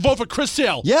 He's going to vote for Chris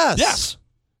Sale. Yes. Yes.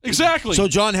 Exactly. So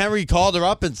John Henry called her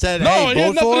up and said, No, hey, it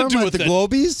had vote for nothing to him do at with the it.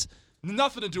 Globies?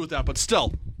 Nothing to do with that, but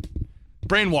still.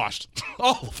 Brainwashed.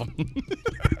 All of them.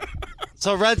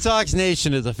 So Red Sox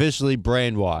Nation is officially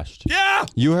brainwashed. Yeah.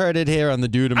 You heard it here on the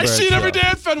Dude and I Bird see it every Show. day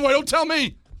at Fenway. Don't tell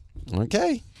me.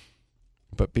 Okay.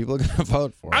 But people are going to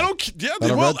vote for it. I don't. Yeah, Lot they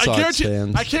of will. Red I Sox guarantee.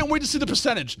 fans. I can't wait to see the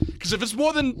percentage. Because if it's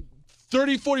more than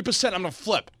 30, 40%, I'm gonna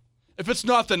flip. If it's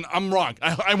not, then I'm wrong.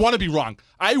 I want to be wrong.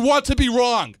 I want to be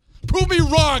wrong. Prove me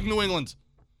wrong, New England.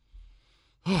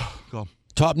 Go.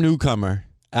 Top newcomer,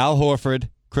 Al Horford,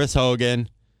 Chris Hogan,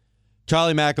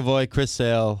 Charlie McAvoy, Chris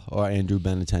Sale, or Andrew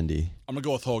Benintendi. I'm gonna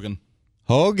go with Hogan.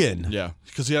 Hogan. Yeah,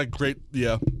 because he had a great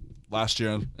year last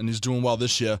year, and he's doing well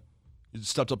this year. He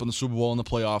stepped up in the Super Bowl in the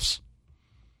playoffs.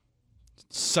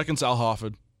 Second's Al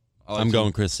Horford. I like I'm him.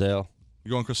 going Chris Sale.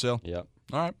 You going Chris Sale? Yep.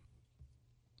 All right.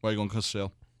 Why are you going Chris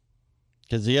Sale?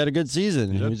 Because he had a good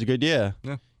season. It did. was a good year.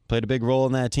 Yeah. Played a big role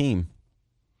in that team.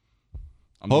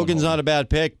 I'm going Hogan's Hogan. not a bad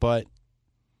pick, but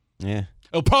yeah.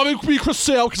 It'll probably be Chris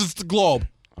Sale because it's the Globe.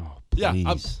 Oh, Yeah,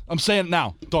 please. I'm saying it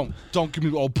now. Don't give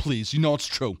me. Oh, please. You know it's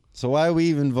true. So why are we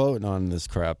even voting on this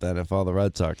crap then if all the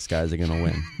Red Sox guys are going to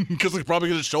win? Because they're probably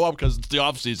going to show up because it's the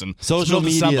off season. Social It's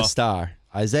media December. star.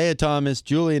 Isaiah Thomas,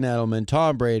 Julian Edelman,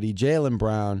 Tom Brady, Jaylen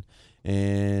Brown,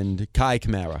 and Kai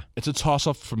Kamara. It's a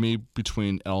toss-up for me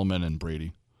between Edelman and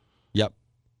Brady. Yep.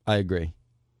 I agree.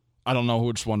 I don't know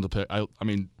which one to pick. I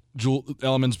mean,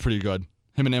 Edelman's pretty good.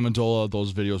 Him and Amendola,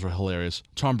 those videos were hilarious.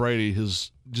 Tom Brady,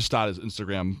 just started his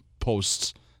Instagram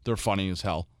posts. They're funny as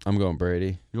hell. I'm going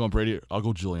Brady. You want Brady? I'll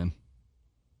go Julian.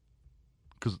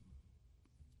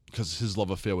 Because his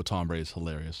love affair with Tom Brady is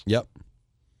hilarious. Yep.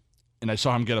 And I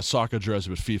saw him get a soccer jersey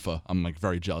with FIFA. I'm like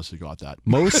very jealous he got that.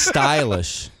 Most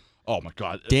stylish. Oh my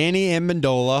God. Danny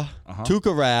Amendola,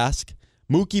 Tuukka Rask,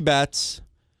 Mookie Betts,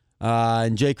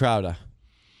 and Jay Crowder.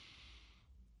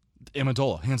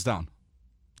 Amendola, hands down.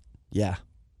 Yeah.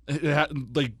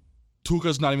 Like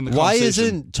Tuca's not even the Why conversation.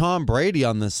 isn't Tom Brady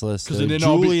on this list? Because they didn't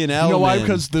know. Julian Edelman. You know why?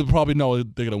 Because they probably know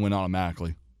they're gonna win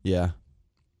automatically. Yeah.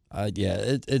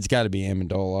 It's got to be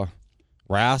Amendola.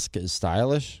 Rask is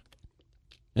stylish.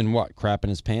 And what? Crap in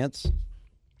his pants?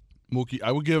 Mookie,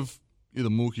 I would give either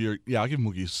Mookie or I'll give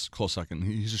Mookie a close second.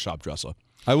 He's a shop dresser.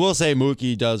 I will say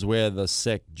Mookie does wear the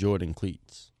sick Jordan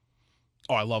cleats.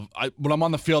 Oh, when I'm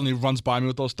on the field and he runs by me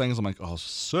with those things, I'm like, oh,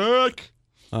 sick.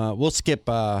 We'll skip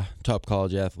top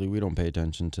college athlete. We don't pay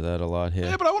attention to that a lot here.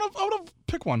 Yeah, but I want to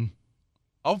pick one.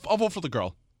 I'll vote for the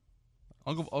girl.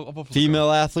 I'll vote for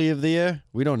Female athlete of the year?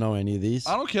 We don't know any of these.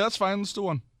 I don't care. That's fine. Let's do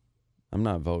one. I'm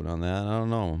not voting on that. I don't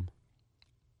know them.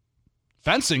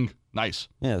 Fencing. Nice.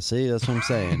 Yeah, see? That's what I'm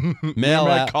saying. Male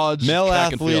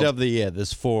athlete of the year.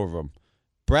 There's 4 of them.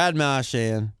 Brad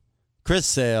Marchand, Chris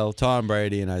Sale, Tom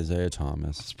Brady, and Isaiah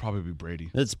Thomas. It's probably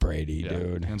Brady. It's Brady,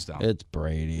 dude. Hands down. It's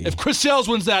Brady. If Chris Sales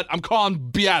wins that, I'm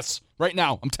calling BS right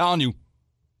now. I'm telling you.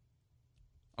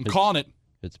 I'm calling it.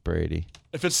 It's Brady.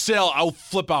 If it's Sale, I'll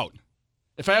flip out.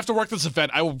 If I have to work this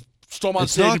event, I will storm on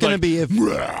stage. It's not going to be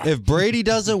if Brady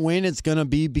doesn't win, it's going to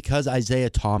be because Isaiah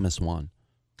Thomas won.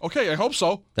 Okay, I hope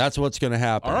so. That's what's going to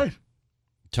happen. All right.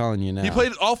 I'm telling you now. He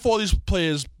played all 4 of these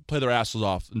players played their asses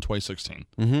off in 2016.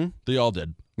 Mm-hmm. They all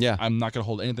did. Yeah. I'm not going to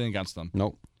hold anything against them.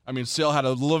 Nope. I mean, Sale had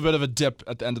a little bit of a dip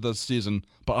at the end of the season,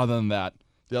 but other than that,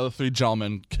 the other 3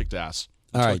 gentlemen kicked ass.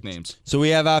 All right. Names. So we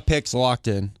have our picks locked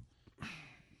in.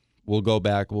 We'll go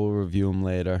back. We'll review them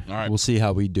later. All right. We'll see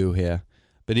how we do here.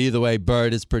 But either way,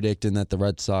 Bird is predicting that the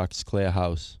Red Sox clear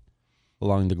house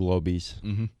along the Globies.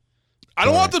 Mm-hmm. I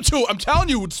don't want them to. I'm telling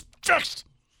you, it's fixed.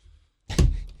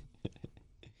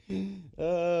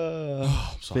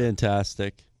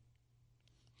 Fantastic.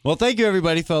 Well, thank you,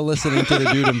 everybody, for listening to the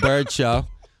Dude and Bird Show.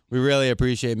 We really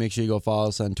appreciate it. Make sure you go follow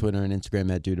us on Twitter and Instagram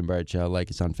at Dude and Bird Show. Like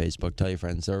us on Facebook. Tell your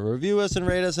friends to review us and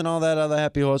rate us and all that other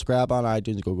happy horse crap on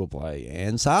iTunes, Google Play,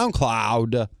 and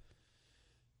SoundCloud.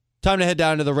 Time to head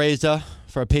down to the Razor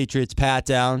for a Patriots pat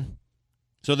down.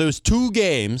 So there was 2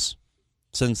 games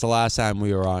since the last time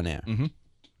we were on air. Mm-hmm.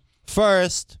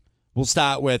 First, we'll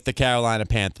start with the Carolina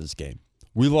Panthers game.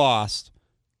 We lost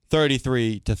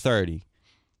 33-30.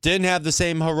 Didn't have the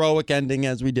same heroic ending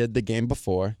as we did the game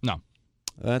before. No.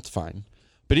 That's fine.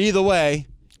 But either way,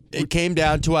 it came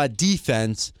down to our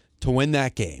defense to win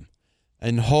that game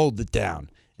and hold it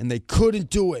down. And they couldn't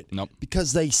do it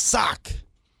because they suck.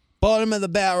 Bottom of the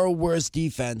barrel, worst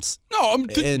defense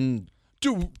in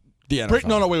the NFL.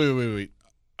 No, wait.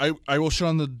 I will shit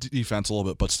on the defense a little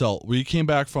bit, but still, we came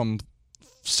back from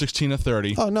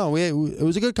 16-30. Oh, no, it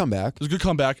was a good comeback. It was a good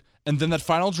comeback. And then that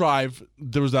final drive,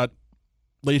 there was that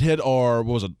late hit, or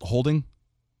what was it, holding?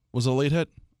 Was it a late hit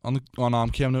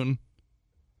on Cam Newton?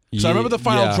 So I remember the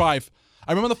final drive.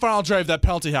 That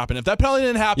penalty happened. If that penalty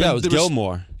didn't happen... Yeah, it was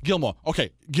Gilmore. Okay,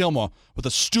 Gilmore with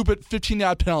a stupid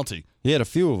 15-yard penalty. He had a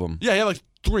few of them. Yeah, he had like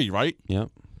 3, right? Yep.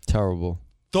 Terrible.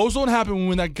 Those don't happen when we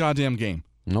win that goddamn game.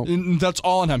 Nope. And that's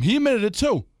all on him. He admitted it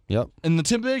too. Yep. In the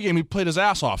Tampa Bay game, he played his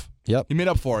ass off. Yep. He made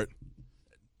up for it.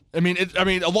 I mean,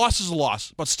 a loss is a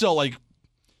loss, but still, like,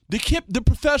 they're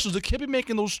professionals. They can't be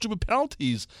making those stupid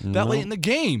penalties that late in the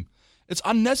game. It's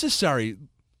unnecessary.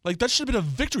 Like, that should have been a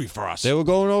victory for us. They were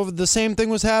going over the same thing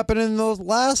was happening in the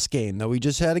last game that we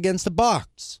just had against the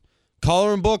Bucs.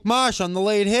 Collar and Book Marsh on the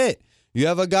late hit. You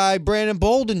have a guy, Brandon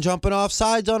Bolden, jumping off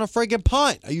sides on a friggin'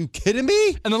 punt. Are you kidding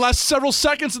me? In the last several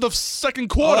seconds of the second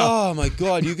quarter. Oh, my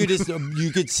God. You could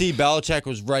see Belichick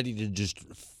was ready to just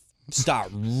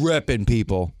start ripping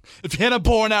people. If he had a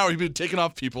bow and arrow, he'd be taking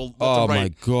off people left and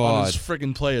right my God. on his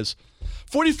friggin' players.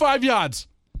 45 yards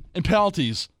in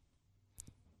penalties.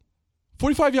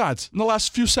 45 yards in the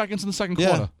last few seconds in the second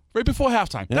quarter. Right before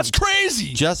halftime. Yeah. That's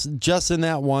crazy. Just in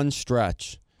that one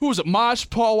stretch. Who was it? Marsh,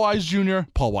 Paul Wise Jr.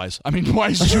 Wise Jr.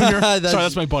 Sorry,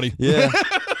 that's my buddy. Yeah.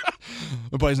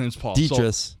 My buddy's name's Paul.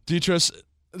 Dietrich.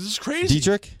 This is crazy.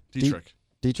 Dietrich?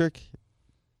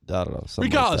 I don't know.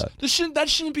 Regardless, like that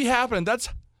shouldn't be happening. That's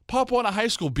Pop Warner High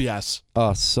School BS.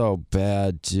 Oh, so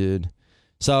bad, dude.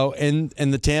 So in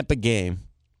the Tampa game,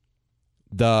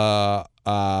 the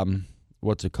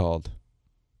what's it called?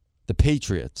 The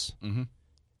Patriots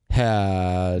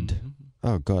had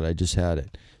oh God, I just had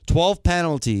it. 12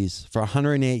 penalties for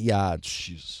 108 yards.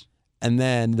 Jeez. And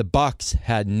then the Bucs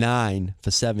had 9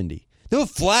 for 70. There were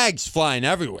flags flying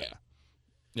everywhere.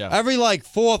 Yeah. Every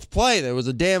fourth play, there was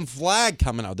a damn flag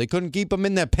coming out. They couldn't keep them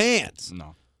in their pants.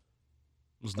 No.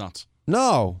 It was nuts.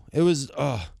 No, it was.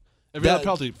 Every other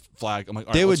penalty flag, I'm like,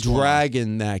 all right, they were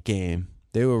dragging that game.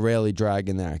 They were really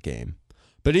dragging that game.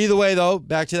 But either way, though,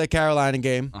 back to the Carolina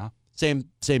game. Same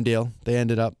deal. They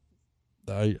ended up.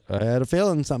 I had a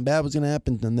feeling something bad was going to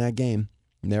happen in that game,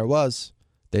 and there it was.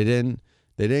 They didn't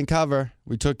cover.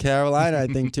 We took Carolina, I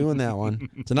think, too, in that one.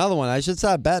 It's another one. I should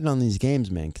start betting on these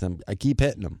games, man, because I keep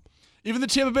hitting them. Even the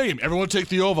Tampa Bay game, everyone take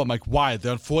the over. I'm like, why?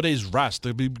 They're on 4 days rest.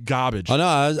 They'll be garbage. Oh no,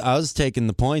 I was taking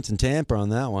the points in Tampa on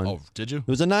that one. Oh, did you? It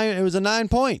was a 9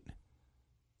 point.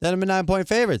 That'd have been 9 point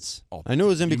favorites. Oh, I knew it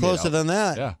was gonna be closer than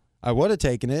that. Yeah, I would have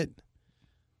taken it.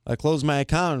 I closed my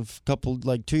account a couple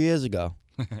 2 years ago.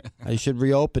 I should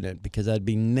reopen it because I'd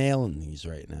be nailing these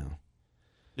right now.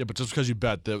 Yeah, but just because you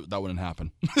bet, that wouldn't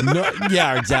happen. No,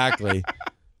 yeah, exactly.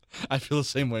 I feel the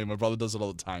same way. My brother does it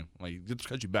all the time. Like, just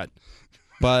because you bet.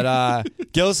 But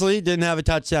Gillislee didn't have a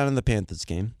touchdown in the Panthers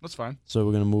game. That's fine. So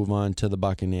we're going to move on to the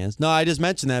Buccaneers. No, I just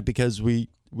mentioned that because we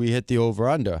hit the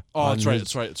over-under. Oh, that's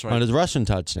right. On his rushing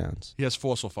touchdowns. He has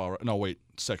 4 so far. Right? No, wait,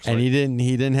 6. And right? he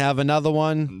didn't have another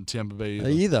one In Tampa Bay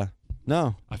either.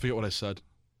 No. I forget what I said.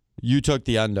 You took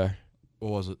the under.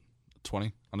 What was it?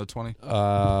 20? Under 20? It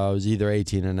was either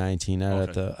 18 or 19.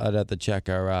 I'd have to check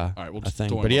our All right, we'll just thing.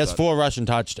 don't worry But he about has that. 4 rushing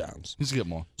touchdowns. He needs to get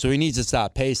more. So he needs to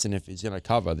start pacing if he's going to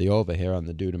cover the over here on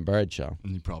the Dude and Bird show.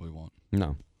 And he probably won't.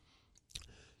 No.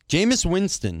 Jameis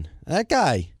Winston. That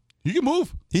guy. He can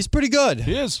move. He's pretty good.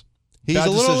 He is. He's Bad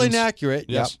a little decisions. inaccurate.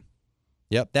 Yes.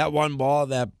 Yep. That one ball,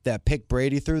 that pick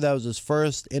Brady threw, that was his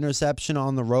first interception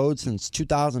on the road since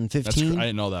 2015. I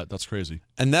didn't know that. That's crazy.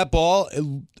 And that ball,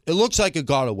 it looks like it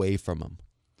got away from him.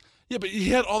 Yeah, but he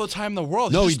had all the time in the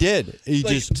world. No, he did. He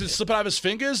Like, just did it slip out of his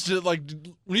fingers? When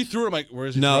he threw it, I'm like, where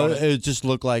is he no. throwing it? It just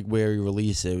looked like where he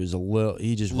released it. It was a little.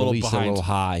 He just Little released behind. it a little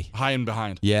high. High and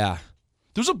behind. Yeah.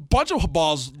 There's a bunch of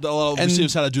balls that a lot of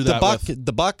receivers had to do that with.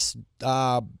 The Bucks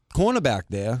cornerback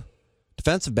there,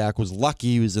 defensive back, was lucky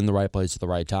he was in the right place at the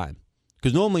right time.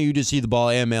 Because normally you just see the ball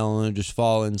airmail and it just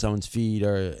fall in someone's feet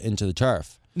or into the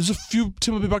turf. There's a few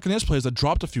Tampa Bay Buccaneers players that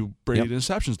dropped a few Brady Yep.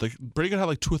 interceptions. Like Brady could have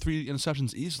like 2 or 3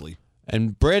 interceptions easily.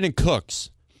 And Brandon Cooks,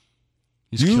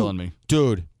 He's killing me.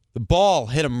 dude. The ball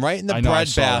hit him right in the I know, I bread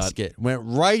saw that. basket. Went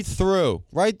right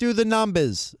through the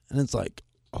numbers, and it's like,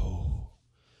 oh.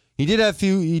 He did have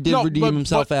few. He did No, redeem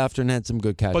himself after and had some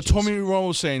good catches. But Tommy Romo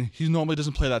was saying he normally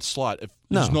doesn't play that slot. If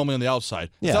No. he's normally on the outside.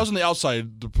 Yeah. If that was on the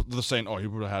outside, they're saying, oh, he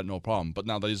would have had no problem. But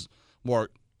now that he's more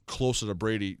closer to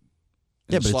Brady, in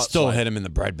yeah, the but it slot still side- hit him in the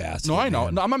bread basket. No, I know.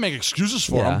 man. No, I'm not making excuses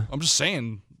for Yeah. him. I'm just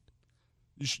saying.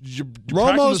 You're practicing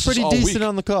Romo's this pretty all decent week.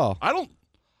 on the call. I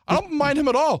don't mind him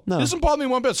at all. No. He doesn't bother me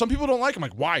one bit. Some people don't like him.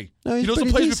 Like, why? No, he he's knows the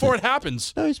pretty plays decent. before it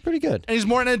happens. No, he's pretty good. And he's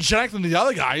more energetic than the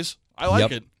other guys. I like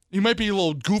Yep. it. He might be a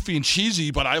little goofy and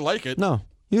cheesy, but I like it. No,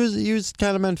 he was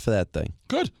kind of meant for that thing.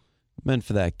 Good. Meant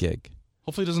for that gig.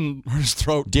 Hopefully he doesn't hurt his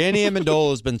throat. Danny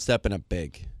Amendola has been stepping up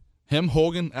big. Him,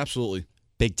 Hogan, absolutely.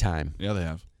 Big time. Yeah, they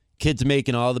have. Kids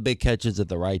making all the big catches at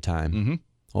the right time. Mm-hmm.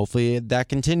 Hopefully that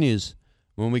continues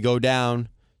when we go down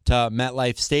to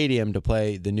MetLife Stadium to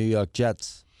play the New York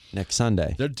Jets next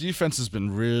Sunday. Their defense has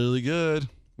been really good.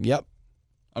 Yep.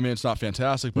 I mean, it's not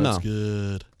fantastic, but No. it's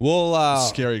good. We'll It's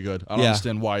scary good. I don't yeah.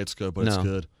 understand why it's good, but it's No.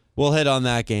 good. we'll hit on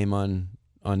that game on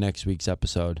next week's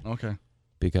episode Okay.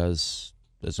 because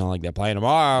it's not like they're playing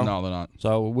tomorrow. No, they're not.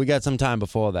 So we got some time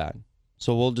before that.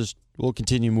 So we'll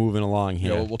continue moving along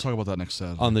here Yeah, we'll talk about that next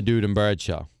Saturday. on the Dude and Bird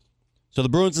show. So the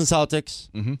Bruins and Celtics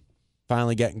Mm-hmm.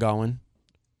 finally getting going.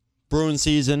 Bruins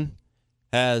season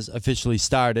has officially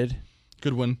started.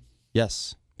 Good win.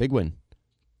 Yes, big win.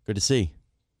 Good to see.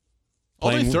 All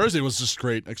day Playing- Thursday was just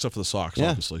great, except for the Sox, Yeah.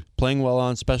 obviously. Playing well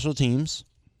on special teams.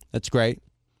 That's great.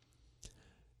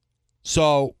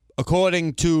 So,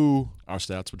 according to Our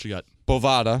stats, what you got?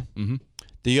 Bovada, Mm-hmm.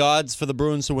 the odds for the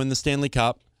Bruins to win the Stanley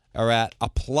Cup are at a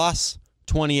plus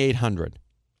 2,800.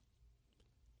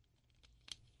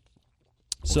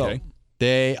 So, Okay.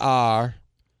 they are,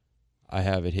 I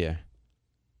have it here.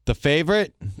 The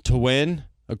favorite to win,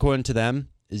 according to them,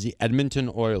 is the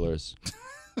Edmonton Oilers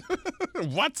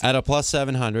What? at a plus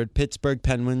 700. Pittsburgh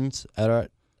Penguins at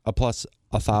a plus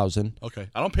 1,000. Okay.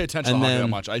 I don't pay attention And to hockey that then-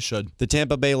 much. I should. The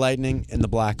Tampa Bay Lightning and the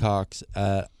Blackhawks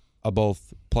are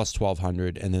both plus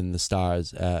 1,200, and then the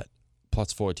Stars at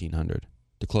plus 1,400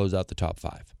 to close out the top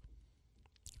 5.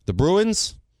 The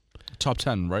Bruins, Top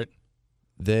 10, right?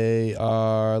 they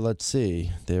are, let's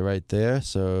see, they're right there.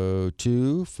 So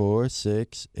 2, 4,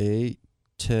 6, 8,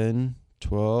 10,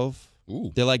 12.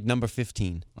 Ooh. They're like number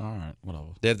 15. All right. Whatever.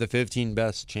 They have the 15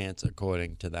 best chance,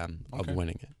 according to them, Okay. of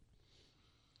winning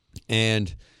it.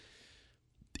 And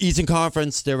Eastern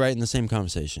Conference, they're right in the same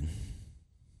conversation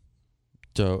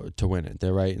to win it.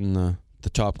 They're right in the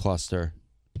top cluster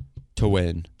to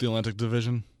win. The Atlantic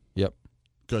Division. Yep.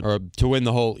 Good. Or to win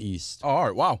the whole East. Oh, all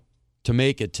right. Wow. To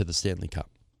make it to the Stanley Cup.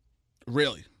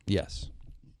 Really? Yes.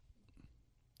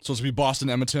 So it's to be Boston,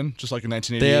 Edmonton, just like in They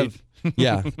 1988. have,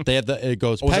 yeah, they have it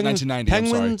goes Or was it 1990? I'm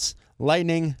sorry. Penguins,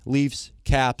 Lightning, Leafs,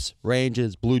 Caps,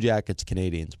 Rangers, Blue Jackets,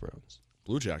 Canadians, Bruins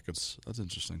Blue Jackets. That's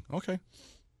interesting. Okay.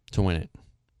 to win it.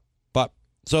 But,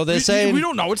 so they're saying. we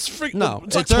don't know. It's freak. No,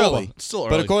 it's it's October. early. It's still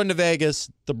But early. according to Vegas,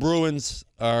 the Bruins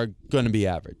are going to be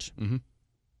average. Mm-hmm.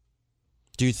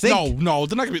 Do you think No,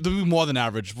 they're not gonna be. They'll be more than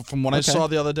average. From what I Okay. saw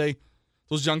the other day,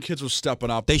 those young kids were stepping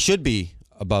up. they should be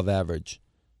above average?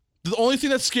 The only thing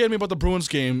that scared me about the Bruins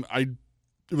game,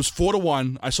 it was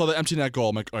 4-1. I saw the empty net goal.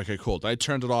 I'm like, okay, cool. Then I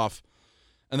turned it off.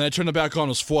 And then I turned it back on. It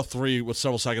was 4-3 with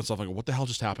several seconds left. I'm like, what the hell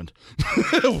just happened?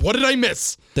 What did I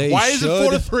miss? Why is it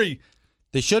 4-3?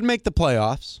 They should make the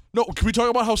playoffs. No, can we talk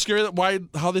about how scary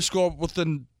how they score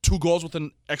within 2 goals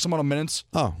within X amount of minutes?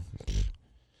 Oh.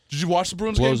 Did you watch the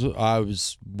Bruins game? I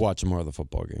was watching more of the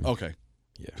football game. Okay.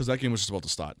 Yeah. Because that game was just about to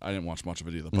start. I didn't watch much of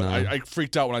it either. But No. I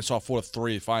freaked out when I saw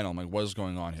 4-3 final. I'm like, what is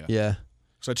going on here? Yeah.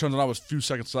 So I turned it on with a few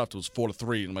seconds left. It was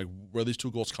 4-3. And I'm like, where these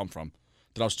 2 goals come from?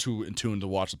 Then I was too in tune to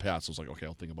watch the Pats. I was like, okay,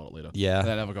 I'll think about it later. Yeah. And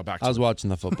then I never got back to it. I was watching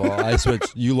the football. I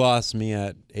switched. You lost me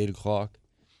at 8 o'clock.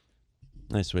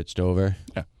 I switched over.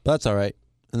 Yeah. But that's all right.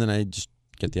 And then I just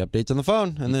get the updates on the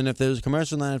phone. And then if there's a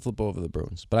commercial, then I'd flip over the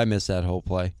Bruins. But I missed that whole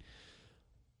play.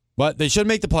 But they should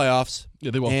make the playoffs.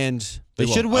 Yeah, they will. And they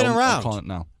will. should win a I'll round. call it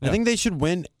now. Yeah. I think they should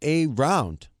win a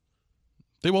round.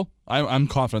 They will. I'm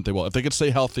confident they will. If they could stay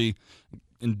healthy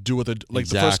and do what they like.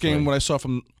 Exactly. The first game, what I saw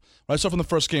from the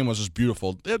first game was just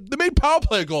beautiful. They made power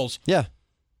play goals. Yeah.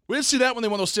 We didn't see that when they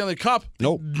won the Stanley Cup.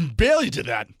 Nope. They barely did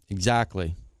that.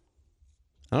 Exactly.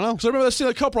 I don't know. Because I remember that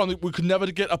Stanley Cup run, we could never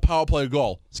get a power play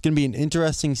goal. It's going to be an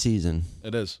interesting season.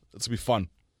 It is. It's going to be fun.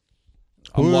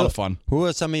 A lot of fun. Who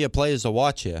are some of your players to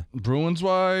watch here?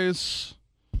 Bruins-wise,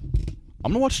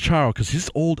 I'm going to watch Charo because he's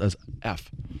old as F.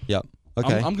 Yep.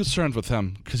 Okay. I'm concerned with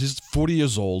him because he's 40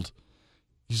 years old.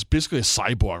 He's basically a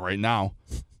cyborg right now,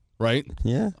 right?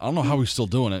 Yeah. I don't know how he's still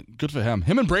doing it. Good for him.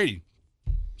 Him and Brady.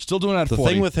 Still doing it at 40. The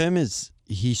thing with him is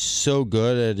he's so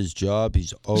good at his job.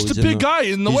 He's always He's the big guy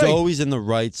in the way. He's always in the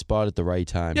right spot at the right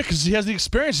time. Yeah, because he has the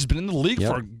experience. He's been in the league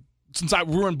since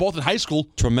we were both in high school.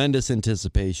 Tremendous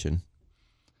anticipation.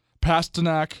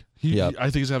 Pasternak, I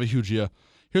think he's going to have a huge year.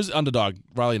 Here's the underdog,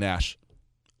 Riley Nash.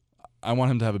 I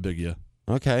want him to have a big year.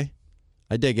 Okay.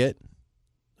 I dig it.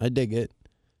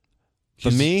 For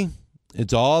me,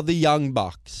 it's all the young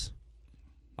bucks.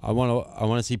 I want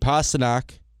to see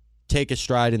Pasternak take a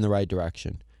stride in the right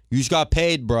direction. You just got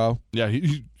paid, bro. Yeah,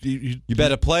 you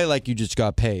better play like you just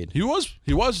got paid. He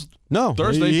was. No,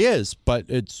 Thursday. He is, but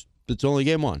it's only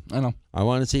game 1. I know. I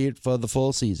want to see it for the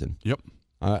full season. Yep.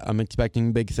 I'm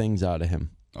expecting big things out of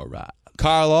him. All right.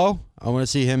 Carlo, I want to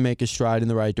see him make a stride in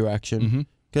the right direction.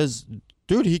 Because,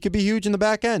 dude, he could be huge in the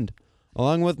back end,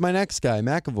 along with my next guy,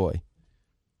 McAvoy.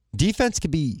 Defense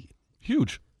could be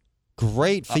huge.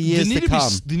 Great for years to come.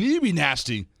 They need to be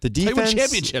nasty. The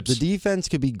defense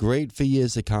could be great for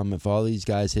years to come if all these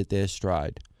guys hit their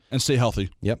stride. And stay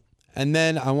healthy. Yep. And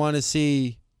then I want to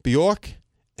see Bjork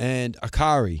and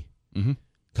Akari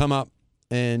come up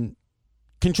and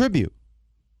contribute.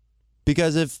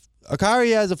 Because if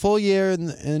Akari has a full year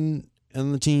in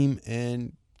the team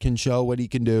and can show what he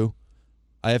can do,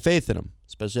 I have faith in him,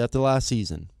 especially after last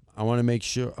season. I want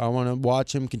to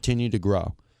watch him continue to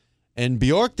grow. And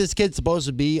Bjork, this kid's supposed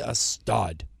to be a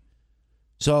stud.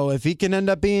 So if he can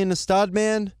end up being a stud,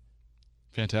 man,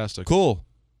 fantastic. Cool.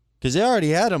 Because they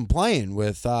already had him playing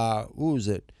with, who was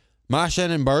it?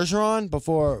 Marchand and Bergeron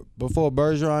before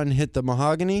Bergeron hit the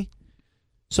mahogany.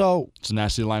 So it's a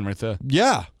nasty line right there.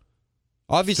 Yeah.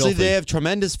 Obviously, Filthy. They have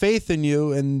tremendous faith in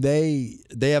you, and they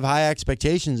have high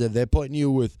expectations of. They're putting you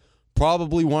with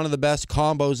probably one of the best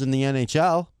combos in the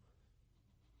NHL.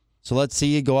 So let's see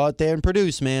you go out there and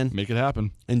produce, man. Make it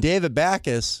happen. And David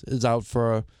Backes is out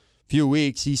for a few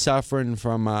weeks. He's suffering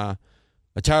from a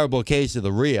terrible case of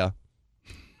the rhea.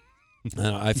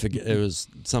 I forget, it was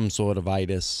some sort of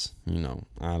itis. I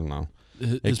don't know.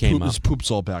 His poop's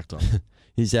all backed up.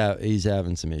 He's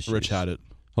having some issues. Rich had it.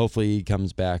 Hopefully he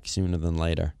comes back sooner than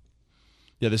later.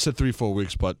 Yeah, they said 3-4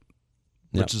 weeks, but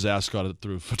Rich's ass got it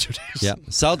through for 2 days. Yeah,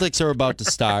 Celtics are about to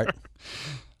start.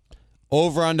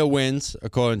 Over-under wins,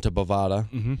 according to Bovada,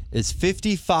 is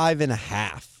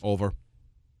 55.5. Over.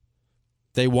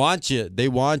 They want you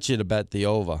to bet the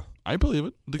over. I believe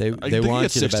it. They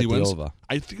want you to bet the over.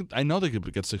 I know they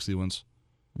could get 60 wins.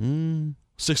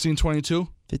 16-22.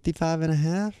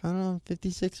 55.5. I don't know.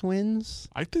 56 wins.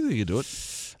 I think they could do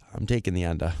it. I'm taking the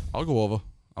under. I'll go over.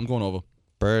 I'm going over.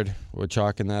 Bird, we're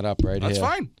chalking that up right That's here.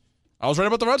 That's fine. I was right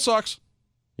about the Red Sox.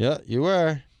 Yeah, you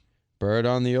were. Bird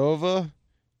on the over.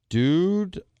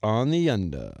 Dude on the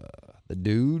under. The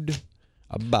dude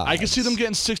abides. I can see them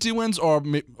getting 60 wins or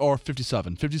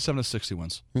 57. 57 to 60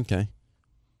 wins. Okay.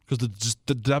 Because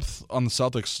the depth on the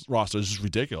Celtics roster is just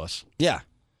ridiculous. Yeah.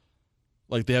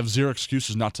 Like, they have zero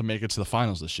excuses not to make it to the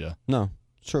finals this year. No,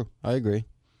 it's true. I agree.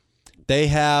 They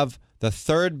have the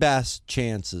third best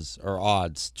chances or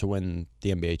odds to win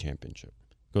the NBA championship.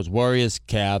 It goes Warriors,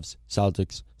 Cavs,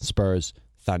 Celtics, Spurs,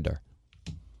 Thunder.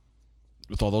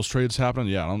 With all those trades happening,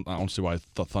 yeah, I don't see why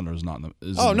the Thunder is not in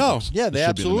the. Yeah, they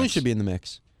absolutely should be in the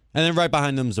mix. And then right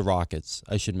behind them is the Rockets.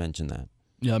 I should mention that.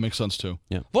 Yeah, that makes sense too.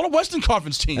 Yeah. A lot of Western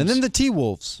Conference teams. And then the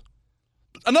T-Wolves.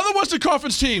 Another Western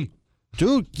Conference team.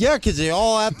 Dude, yeah, because they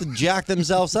all have to jack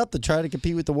themselves up to try to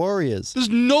compete with the Warriors. There's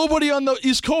nobody on the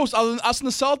East Coast other than us and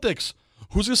the Celtics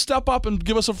who's going to step up and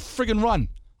give us a friggin' run.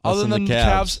 Other than the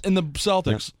Cavs and the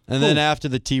Celtics. Yeah. And then after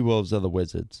the T-Wolves are the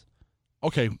Wizards.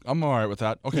 Okay, I'm all right with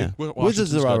that. Okay, yeah.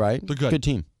 Wizards are all right. They're good. Good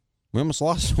team. We almost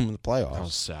lost to them in the playoffs. That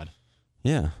was sad.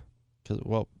 Yeah. Because,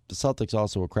 well, the Celtics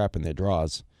also were crap in their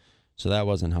draws. So that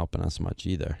wasn't helping us much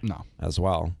either. No. As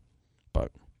well.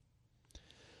 But.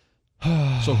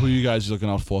 So who are you guys looking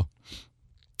out for?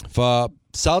 For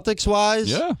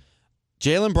Celtics-wise? Yeah.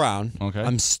 Jaylen Brown. Okay.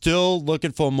 I'm still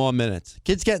looking for more minutes.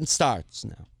 Kid's getting starts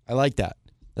now. I like that.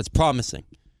 That's promising.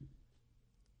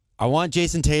 I want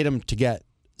Jason Tatum to get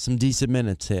some decent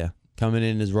minutes here coming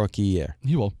in his rookie year.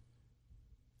 He will.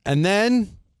 And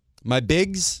then my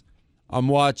bigs, I'm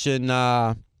watching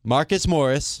Marcus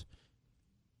Morris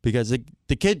because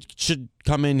the kid should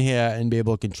come in here and be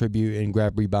able to contribute and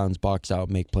grab rebounds, box out,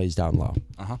 make plays down low.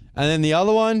 Uh-huh. And then the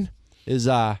other one is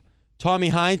Tommy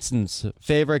Heinsohn's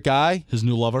favorite guy. His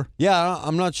new lover? Yeah,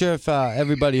 I'm not sure if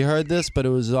everybody heard this, but it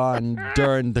was on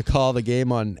during the call of the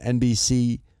game on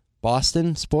NBC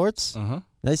Boston Sports. Uh-huh.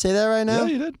 Did I say that right now?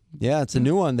 Yeah, you did. Yeah, it's a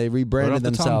new one. They rebranded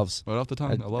themselves. Right off the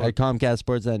tongue. I love At it. Comcast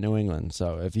Sportsnet New England.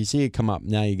 So if you see it come up,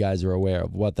 now you guys are aware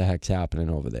of what the heck's happening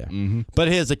over there. Mm-hmm. But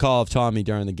here's the call of Tommy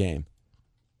during the game.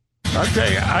 I'll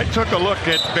tell you, I took a look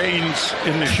at Baines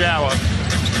in the shower.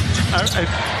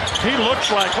 He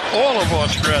looks like all of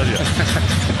Australia.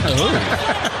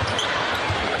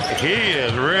 He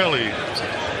is really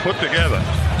put together.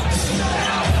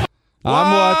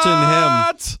 I'm watching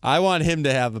What? him. I want him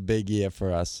to have a big year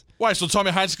for us. Why, so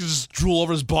Tommy Heinz can just drool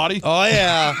over his body? Oh,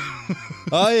 yeah.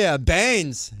 Oh, yeah.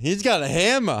 Baines. He's got a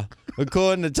hammer,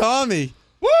 according to Tommy.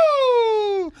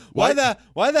 Woo! Why the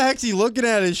heck's he looking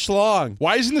at his schlong?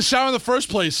 Why is he in the shower in the first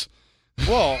place?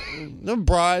 Well, the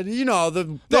bride, you know,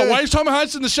 No, why is Tommy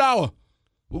Heinz in the shower?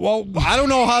 Well, I don't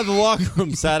know how the locker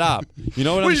room's set up. You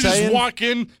know what I'm You saying? just walk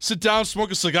in, sit down,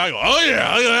 smoke a cigar, go, oh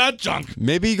yeah, look at that junk.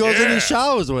 Maybe he goes in and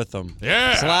showers with them.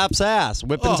 Yeah. Slaps ass,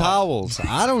 whipping towels.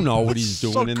 I don't know what he's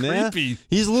doing so in there. creepy.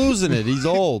 He's losing it. He's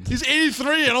old. He's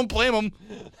 83, I don't blame him.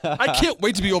 I can't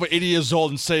wait to be over 80 years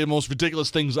old and say the most ridiculous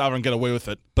things ever and get away with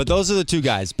it. But those are the two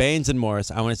guys, Baines and Morris.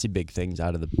 I want to see big things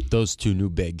out of those two new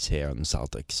bigs here on the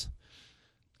Celtics.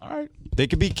 All right. They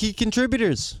could be key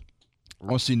contributors. I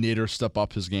want to see Nader step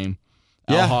up his game.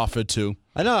 Yeah. Al Horford, too.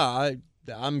 I know.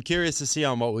 I'm curious to see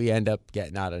on what we end up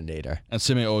getting out of Nader. And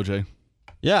Sime OJ.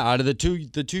 Yeah, out of the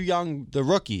two young, the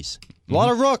rookies. A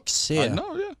lot of rooks here.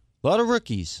 No, yeah. A lot of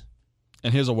rookies.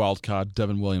 And here's a wild card,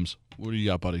 Devin Williams. What do you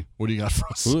got, buddy? What do you got for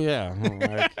us? Ooh, yeah.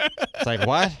 It's like,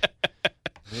 what?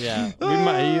 Yeah.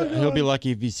 He'll be lucky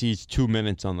if he sees 2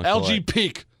 minutes on the court. LG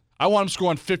Peak. I want him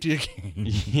scoring 50 a game.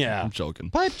 Yeah. I'm joking.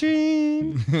 Pipe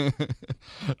dream.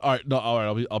 All right.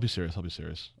 I'll be serious.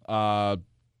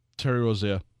 Terry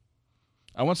Rozier.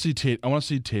 I want to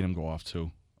see Tatum go off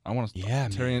too. I want him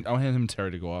and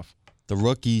Terry to go off. The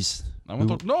rookies. That's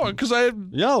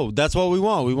what we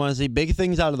want. We want to see big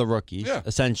things out of the rookies. Yeah.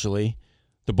 Essentially,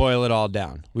 to boil it all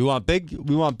down. We want big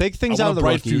things I out want of the a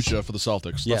bright rookies. future for the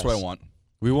Celtics. Yes. That's what I want.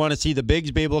 We want to see the bigs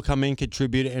be able to come in,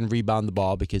 contribute, and rebound the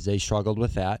ball because they struggled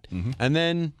with that. Mm-hmm. And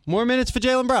then more minutes for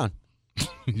Jaylen Brown.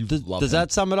 Does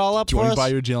that sum it all up Do you for want us? to buy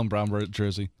your Jaylen Brown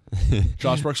jersey?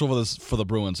 Josh works over this for the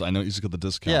Bruins. I know he's got the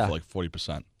discount for like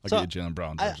 40%. I'll get you Jaylen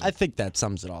Brown jersey. I think that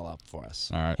sums it all up for us.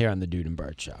 All right. Here on the Dude and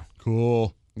Bird Show.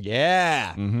 Cool.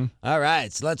 Yeah. Mm-hmm. All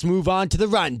right. So let's move on to the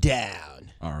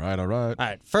rundown. All right. All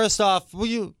right. First off,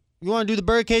 you want to do the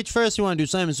Birdcage first? Or you want to do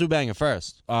Simon Subanger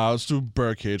first? Let's do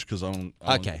Birdcage because I don't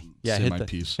Okay. Yeah. say Hit my the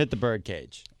piece. Hit the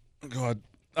Birdcage. Go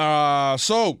ahead.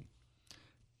 So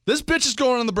this bitch is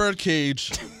going in the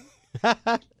Birdcage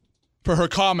for her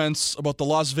comments about the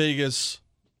Las Vegas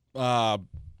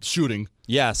shooting.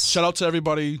 Yes. Shout out to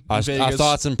everybody in Our Vegas.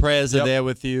 thoughts and prayers are Yep. there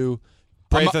with you.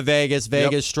 Pray for Vegas.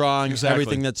 Vegas strong. Exactly.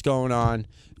 Everything that's going on.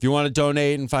 If you want to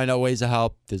donate and find out ways to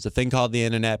help, there's a thing called the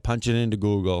internet. Punch it into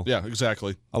Google. Yeah,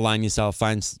 exactly. Align yourself.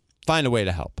 Find a way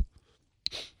to help.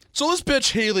 So this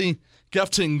bitch, Haley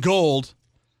Gefting Gold,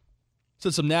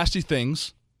 said some nasty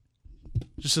things.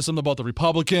 She said something about the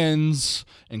Republicans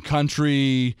and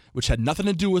country, which had nothing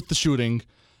to do with the shooting,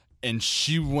 and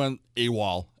she went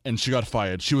AWOL, and she got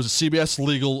fired. She was a CBS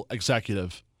legal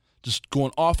executive, just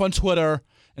going off on Twitter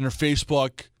and her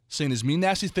Facebook, saying these mean,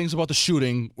 nasty things about the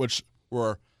shooting, which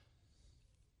were,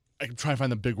 I can try and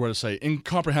find the big word to say,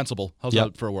 incomprehensible. How's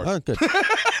that for a word? Oh, good.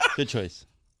 Good choice.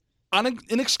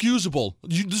 inexcusable.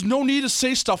 There's no need to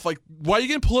say stuff like, why are you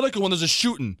getting political when there's a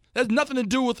shooting? That has nothing to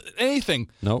do with anything.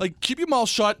 Nope. Like, keep your mouth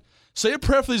shut, say a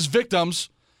prayer for these victims,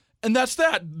 and that's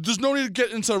that. There's no need to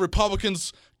get into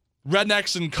Republicans,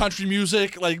 rednecks, and country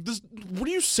music. Like, what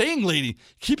are you saying, lady?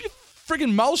 Keep your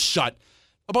friggin' mouth shut.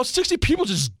 About 60 people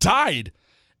just died,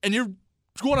 and you're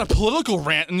going on a political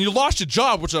rant, and you lost your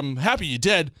job, which I'm happy you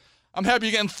did. I'm happy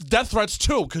you're getting death threats,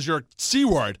 too, because you're a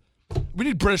C-word. We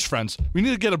need British friends. We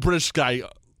need to get a British guy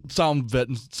sound vet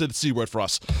and say the C word for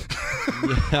us.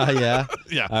 Yeah.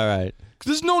 Yeah. All right.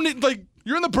 There's no need. Like,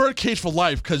 you're in the birdcage for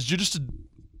life because you're just an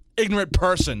ignorant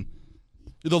person.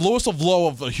 You're the lowest of low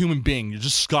of a human being. You're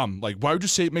just scum. Like, why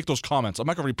would you make those comments? I'm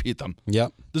not gonna repeat them.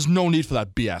 Yep. There's no need for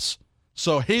that BS.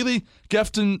 So Haley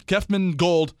Geffman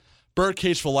Gold,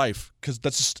 birdcage for life, because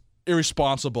that's just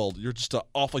irresponsible. You're just an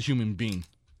awful human being.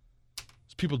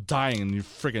 There's people dying and you're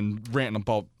freaking ranting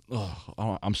about.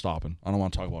 I'm stopping. I don't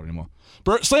want to talk about it anymore.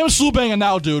 Slam a slew banger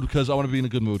now, dude, because I want to be in a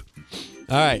good mood.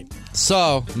 All right.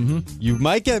 So, you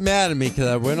might get mad at me because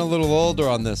I went a little older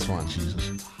on this one.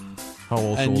 Jesus. How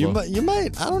old? And you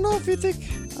might. I don't know if you think.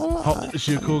 Is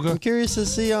she a cougar? I'm curious to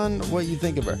see on what you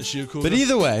think of her. Is she a cougar? But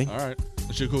either way, All right.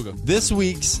 Is she a cougar? this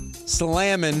week's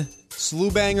Slammin'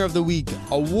 Slew Banger of the Week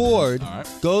award All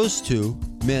right. goes to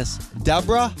Miss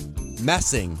Deborah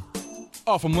Messing.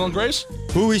 Oh, from Will and Grace?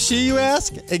 Who is she, you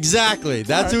ask? Exactly.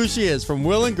 That's All right. who she is, from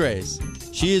Will and Grace.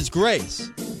 She is Grace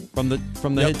from the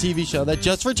hit TV show that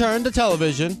just returned to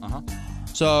television. Uh-huh.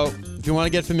 So, if you want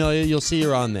to get familiar, you'll see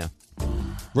her on there.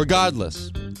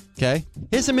 Regardless, okay?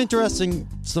 Here's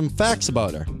some facts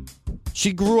about her.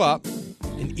 She grew up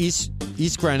in East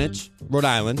Greenwich, Rhode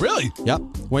Island. Really? Yep.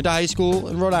 Went to high school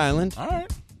in Rhode Island. All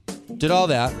right. Did all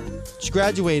that. She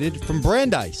graduated from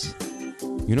Brandeis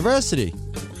University.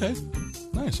 Okay.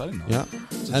 Nice. I didn't know. Yeah.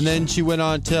 And then she went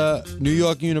on to New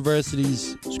York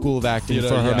University's School of Acting Theater,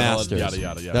 for her yada, master's.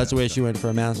 yada, That's where she went for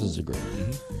a master's degree.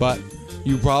 But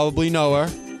you probably know her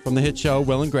from the hit show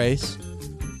Will and Grace.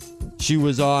 She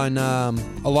was on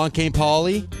Along Came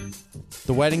Polly,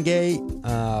 The Wedding Gate,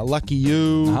 Lucky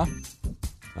You. Uh-huh.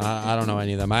 I don't know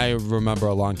any of them. I remember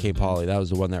Along Came Polly. That was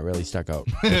the one that really stuck out.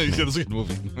 Yeah, that's a good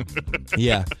movie.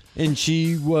 Yeah. And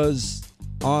she was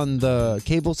on the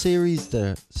cable series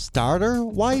The Starter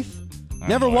Wife.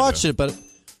 Never no watched idea. it, but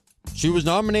she was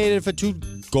nominated for 2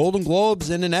 Golden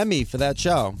Globes and an Emmy for that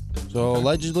show. So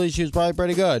allegedly she was probably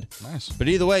pretty good. Nice. But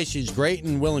either way, she's great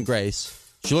in Will and Grace.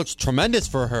 She looks tremendous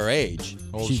for her age.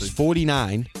 How old is She's she?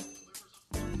 49.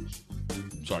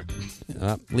 Sorry.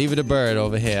 Leave it a bird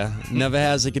over here. Never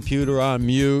has a computer on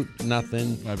mute.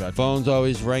 Nothing. My bad. Phone's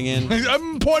always ringing. I'm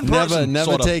an important person. Never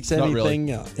sort of. takes Not really.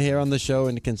 anything here on the show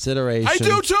into consideration. I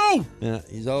do too. Yeah,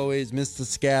 he's always Mr.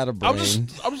 Scatterbrain. I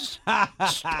was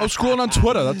scrolling on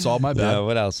Twitter. That's all. My bad. Yeah,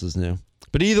 what else is new?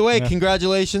 But either way,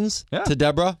 congratulations Yeah. to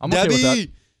Deborah. I'm okay with that.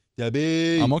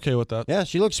 Debbie. I'm okay with that. Yeah,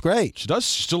 she looks great. She does.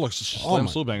 She still looks. She's Oh slam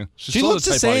my- slew banger. She's She still looks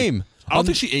the type body. same. I don't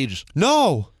think she ages.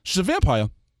 No. She's a vampire.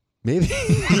 Maybe.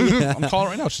 Yeah. I'm calling it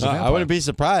right now. She's a vampire. I wouldn't be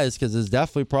surprised because there's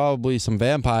definitely probably some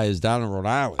vampires down in Rhode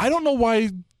Island. I don't know why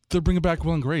they're bringing back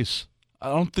Will and Grace. I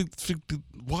don't think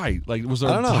why. Like, was there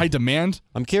I don't know. high demand?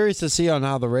 I'm curious to see on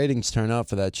how the ratings turn out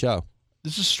for that show.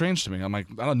 This is strange to me. I'm like,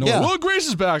 I don't know. Yeah. Will and Grace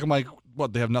is back. I'm like,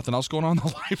 what? They have nothing else going on in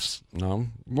their lives? No.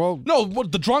 Well, No,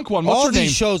 what, the drunk one. What's all her name?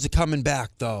 these shows are coming back,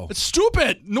 though. It's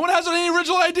stupid. No one has any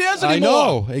original ideas I anymore.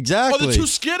 know, Or exactly. they're too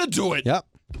scared to do it. Yep.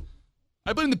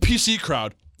 I blame the PC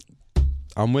crowd.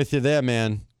 I'm with you there,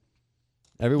 man.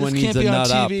 Everyone This needs can't a be on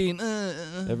nut up.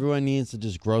 TV. Everyone needs to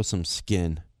just grow some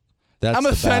skin. That's I'm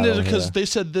the offended battle because here. they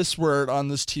said this word on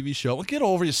this TV show. Well, get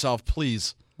over yourself,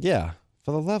 please. Yeah,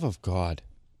 for the love of God.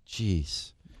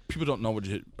 Jeez. People don't know what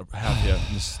you have here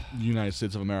in this United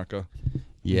States of America.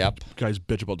 Yep. Guys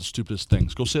bitch about the stupidest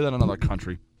things. Go say that in another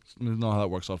country. Let me know how that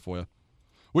works out for you.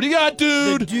 What do you got,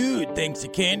 dude? Dude thinks a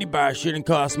candy bar shouldn't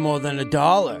cost more than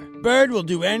 $1. Bird will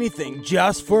do anything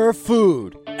just for a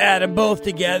food. Add them both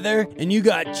together, and you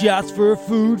got just for a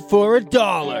food for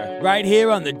 $1. Right here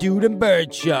on the Dude and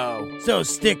Bird Show. So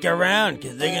stick around,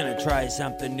 because they're going to try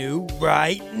something new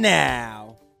right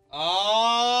now.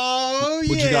 Oh,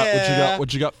 What you got?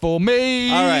 What you got for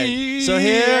me? All right, so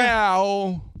here-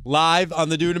 Ow. Live on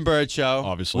the Dude and Bird Show.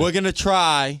 Obviously. We're going to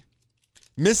try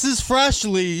Mrs.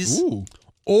 Freshly's Ooh.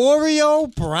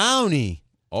 Oreo Brownie.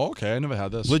 Oh, okay, I never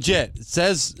had this. Legit. It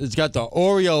says it's got the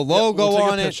Oreo logo we'll take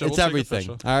a on it. picture. It's We'll take a everything.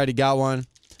 picture. I already got one.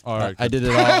 All right, I good. did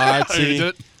it all artsy. You did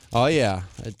it? Oh, yeah.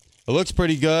 It looks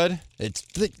pretty good. It's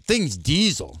thing's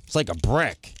diesel. It's like a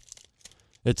brick.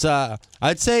 It's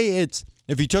I'd say it's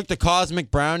If you took the cosmic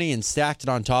brownie and stacked it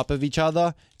on top of each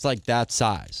other, it's like that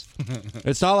size.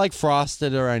 It's not like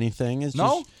frosted or anything. It's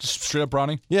just straight up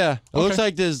brownie. Yeah. It looks Okay.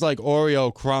 like there's like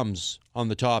Oreo crumbs on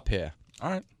the top here. All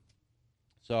right.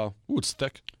 So, Ooh, it's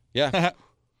thick. yeah.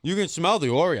 You can smell the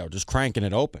Oreo just cranking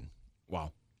it open.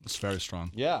 Wow, it's very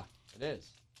strong. Yeah, it is.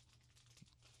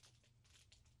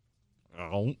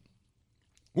 Oh.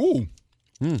 Ooh.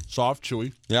 Soft,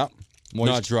 chewy, Yeah.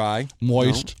 moist. Not dry.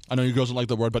 Moist. I know you girls don't like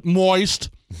the word, but moist.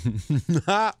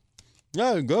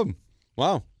 Yeah, good.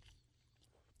 Wow.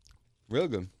 Real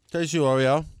good. Tastes you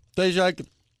Oreo. Tastes like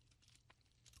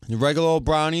the regular old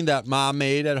brownie that Mom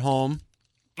made at home.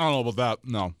 I don't know about that.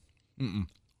 No. Mm-mm.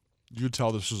 You could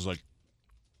tell this is like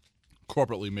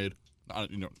corporately made.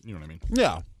 You know what I mean?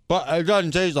 Yeah, but it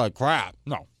doesn't taste like crap.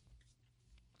 No.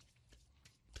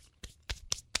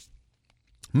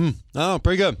 Oh,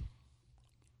 pretty good.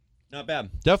 Not bad.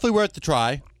 Definitely worth the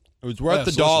try. It was worth Yeah, the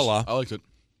it's dollar. delicious. I liked it.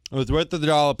 It was worth the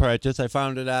dollar purchase. I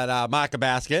found it at Market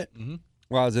Basket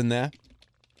while I was in there.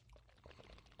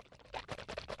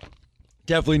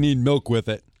 Definitely need milk with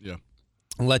it. Yeah.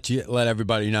 I'll let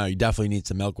everybody know you definitely need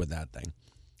some milk with that thing.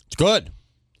 It's good.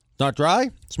 Not dry.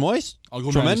 It's moist. I'll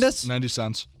go Tremendous. 90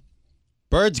 cents.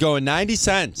 Bird's going 90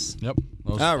 cents. Yep.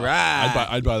 All right.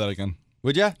 I'd buy that again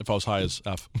Would ya? if I was high as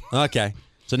F. Okay.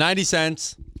 So 90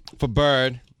 cents for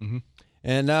Bird.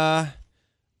 And I'm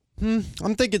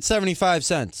thinking 75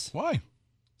 cents. Why?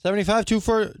 75, two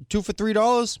for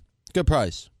 $3. Good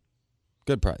price.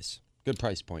 Good price. Good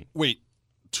price point. Wait,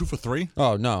 2 for $3?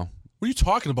 Oh no. What are you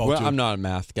talking about, Well, dude? I'm not a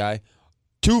math guy.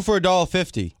 2 for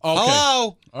 $1.50. Oh, okay.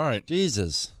 Hello. All right.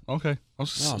 Jesus. Okay. What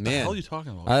the man. hell are you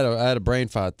talking about? I had a brain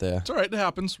fart there. It's all right. It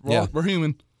happens. Yeah. We're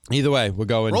human. Either way, we're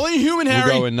going. We're only human,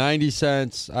 Harry. We're going 90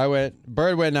 cents.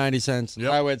 Bird went 90 cents.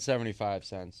 Yep. I went 75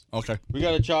 cents. Okay. We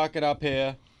got to chalk it up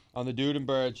here on the Dude and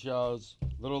Bird shows.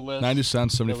 Little list. 90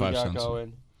 cents, that we 75 got cents.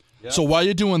 going. Yep. So while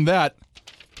you're doing that,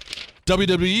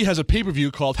 WWE has a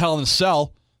pay-per-view called Hell in a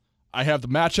Cell. I have the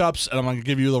matchups, and I'm going to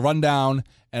give you the rundown,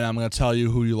 and I'm going to tell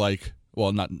you who you like.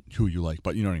 Well, not who you like,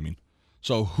 but you know what I mean.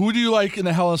 So who do you like in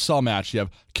the Hell in a Cell match? You have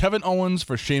Kevin Owens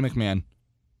for Shane McMahon.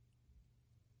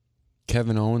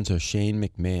 Kevin Owens or Shane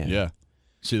McMahon. Yeah.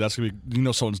 See, that's going to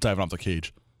be, someone's diving off the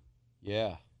cage.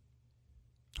 Yeah.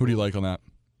 Who do you like on that?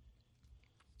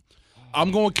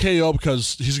 I'm going KO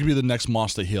because he's going to be the next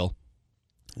monster heel.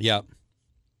 Yep.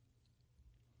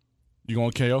 You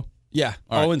going KO? Yeah.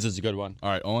 All right. Owens is a good one. All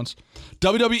right, Owens.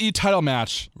 WWE title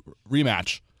match,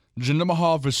 rematch. Jinder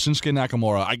Mahal versus Shinsuke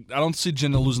Nakamura. I don't see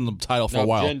Jinder losing the title for a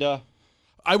while. Jinder.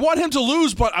 I want him to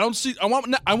lose, but I don't see. I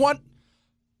want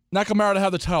Nakamura to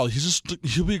have the title.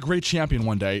 He'll be a great champion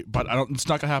one day, but it's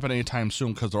not gonna happen anytime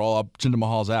soon because they're all up Jinder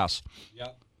Mahal's ass.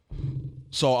 Yep.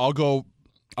 So I'll go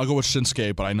with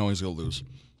Shinsuke, but I know he's gonna lose.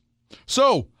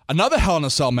 So another Hell in a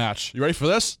Cell match. You ready for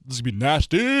this? This is gonna be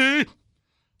nasty.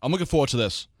 I'm looking forward to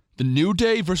this. The New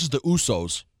Day versus the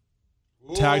Usos.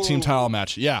 Tag team title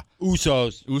match. Yeah.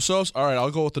 Usos. All right,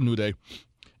 I'll go with the New Day.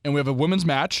 And we have a women's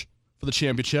match for the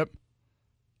championship.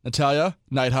 Natalya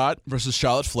Neidhart versus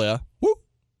Charlotte Flair. Woo. What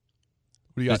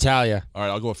do you got? Natalia. All right,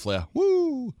 I'll go with Flair.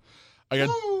 Woo. I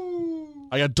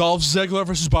got Dolph Ziggler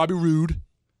versus Bobby Roode.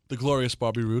 The glorious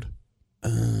Bobby Roode.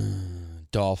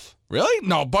 Dolph. Really?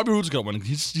 No, Bobby Roode's going to win.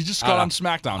 He just got on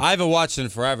SmackDown. I haven't watched him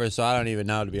forever, so I don't even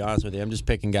know, to be honest with you. I'm just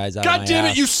picking guys out. God damn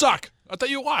it, you suck. I thought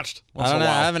you watched. I don't know.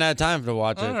 I haven't had time to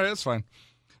watch All it. right, that's fine.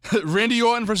 Randy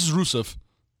Orton versus Rusev.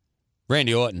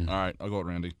 Randy Orton. All right, I'll go with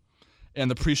Randy. And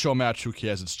the pre-show match, who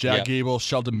cares? It's Jack Yep. Gable,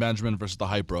 Shelton Benjamin versus the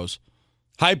Hype Bros.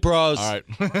 Hype Bros. All right.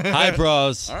 Hype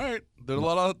Bros. All right. There's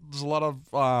a lot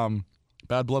of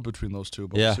bad blood between those two,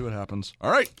 but Yeah. we'll see what happens.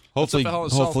 All right. Hopefully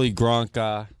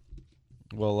Gronk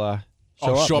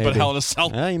will show up at maybe. Hell in a Cell.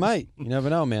 Yeah, you might. You never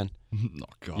know, man. Oh,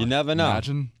 God. You never know.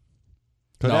 Imagine.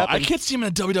 Could No, happen. I can't see him in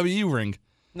a WWE ring.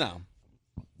 No.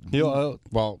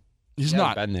 Well, He's he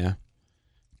not. hasn't been there.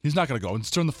 He's not going to go.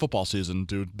 It's during the football season,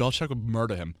 dude. Belichick would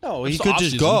murder him. No, It's he the could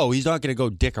just offseason. go. He's not going to go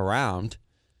dick around.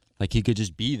 Like, he could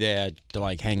just be there to,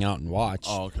 like, hang out and watch.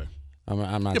 Oh, okay. I'm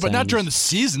not Yeah, but saying not during the he's-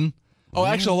 season. Oh,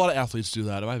 actually, a lot of athletes do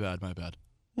that. My bad.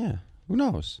 Yeah, who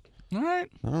knows? All right.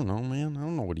 I don't know, man. I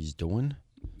don't know what he's doing.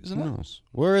 Isn't Who it? knows?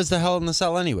 Where is the Hell in the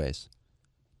Cell anyways?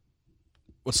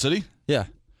 What city? Yeah.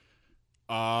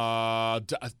 No,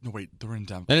 wait. They're in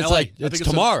Denver. And it's LA. like, I it's think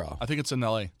tomorrow. I think it's in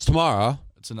L.A. It's tomorrow.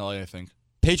 It's in L.A., I think.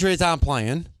 Patriots aren't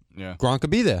playing. Yeah. Gronk could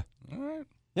be there. All right.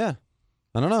 Yeah.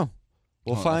 I don't know.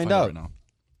 We'll I'll find out. right now.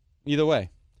 Either way.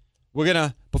 We're going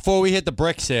to, before we hit the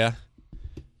bricks here,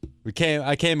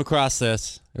 I came across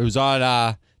this. It was on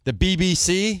the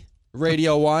BBC,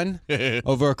 Radio 1,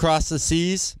 over across the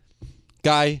seas.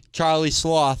 Guy, Charlie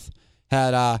Sloth,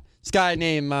 had this guy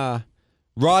named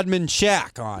Rodman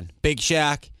Shack on. Big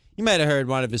Shack. You might have heard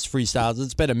one of his freestyles.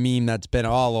 It's been a meme that's been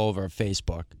all over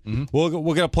Facebook. Mm-hmm. We're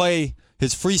going to play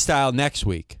his freestyle next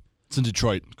week. It's in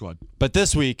Detroit. Go ahead. But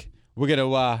this week, we're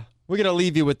gonna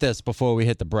leave you with this before we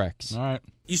hit the bricks. All right.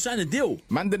 You signed a deal?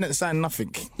 Man didn't sign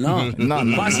nothing. No. No.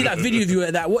 But I see that video of you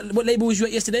at that. What label was you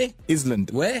at yesterday?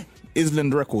 Island. Where?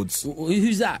 Island Records.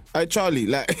 Who's that? Hey Charlie,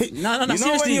 like No, you know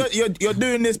seriously. when you're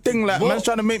doing this thing, like man's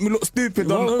trying to make me look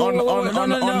stupid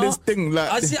on this thing,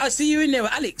 like I see you in there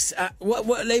with Alex.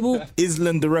 What label?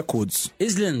 Island Records.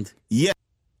 Island. Yeah.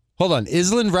 Hold on,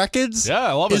 Island Records? Yeah,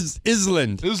 I love it.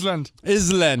 Island. Island.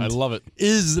 Island. I love it.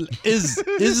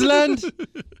 Island?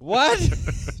 What?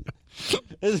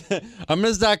 I'm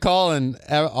gonna start calling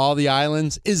all the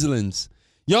islands Islands.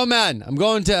 Yo, man, I'm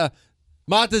going to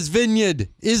Martha's Vineyard,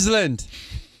 Island.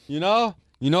 You know,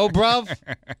 bruv.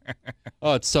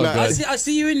 Oh, it's so Like, good. I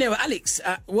see you in there with Alex.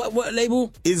 What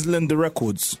label? Island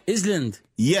Records. Island.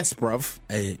 Yes, bruv.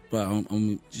 Hey, but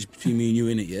I'm just between me and you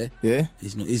in it, yeah? Yeah.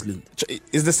 It's not Island.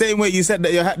 It's the same way you said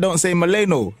that your hat don't say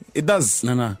Maleno. It does.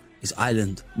 No, it's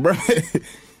Island. Bro.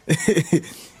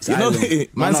 You know, island.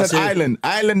 man said serious. island.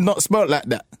 Island not spelled like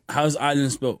that. How's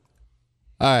Island spelled?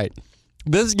 All right,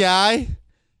 this guy,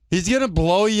 he's gonna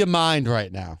blow your mind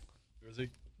right now. Is he?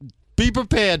 Be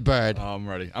prepared, Bird. Oh, I'm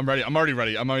ready. I'm already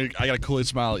ready. I got a Kool-Aid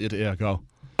smile at you. Yeah, go.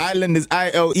 Island is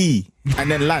ILE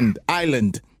and then land.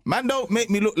 Island. Man, don't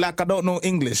make me look like I don't know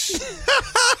English.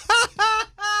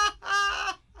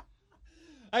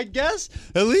 I guess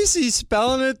at least he's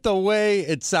spelling it the way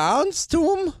it sounds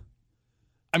to him.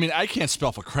 I mean, I can't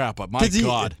spell for crap, but my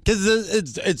God. Because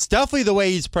it's definitely the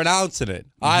way he's pronouncing it.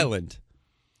 Island.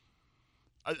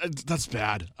 That's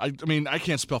bad. I mean, I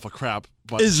can't spell for crap,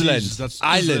 but Island. Jesus, that's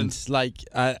Island. Island. Like,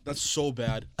 That's so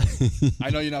bad. I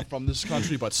know you're not from this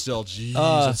country, but still, jeez,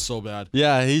 that's so bad.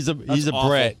 yeah, he's a awful.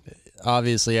 Brit,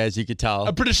 obviously, as you could tell.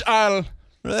 A British Isle.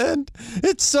 And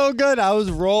it's so good. I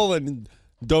was rolling.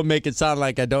 Don't make it sound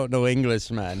like I don't know English,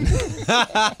 man.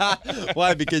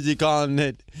 Why? Because you're calling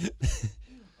it.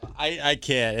 I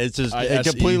can't. It's just it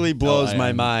completely blows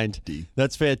my mind.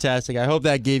 That's fantastic. I hope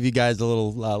that gave you guys a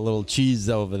little cheese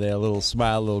over there, a little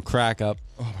smile, a little crack up.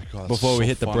 Oh my God. Before we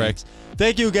hit the bricks.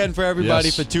 Thank you again for everybody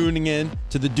Yes. for tuning in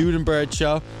to the Dude and Bird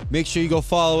Show. Make sure you go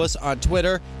follow us on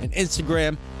Twitter and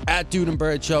Instagram at Dude and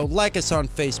Bird Show. Like us on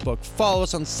Facebook. Follow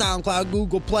us on SoundCloud,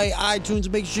 Google Play, iTunes.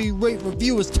 Make sure you rate,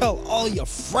 review us. Tell all your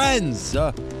friends.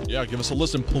 Yeah, give us a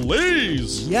listen,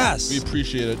 please. Yes. We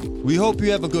appreciate it. We hope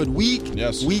you have a good week,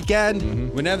 Yes.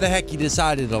 weekend, whenever the heck you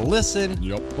decided to listen.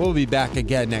 Yep. We'll be back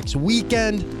again next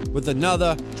weekend with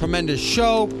another tremendous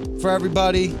show for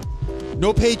everybody.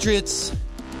 No Patriots.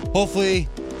 Hopefully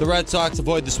the Red Sox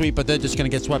avoid the sweep, but they're just going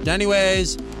to get swept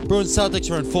anyways. Bruins Celtics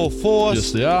are in full force.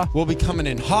 Yes, they are. We'll be coming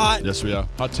in hot. Yes, we are.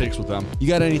 Hot takes with them. You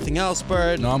got anything else,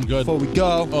 Bird? No, I'm good. Before we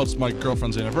go. Oh, it's my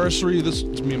girlfriend's anniversary. It's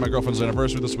me and my girlfriend's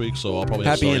anniversary this week, so I'll probably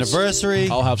have Happy stories. anniversary.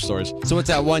 I'll have stories. So it's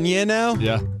at 1 year now?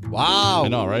 Yeah. Wow. I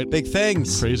know, right? Big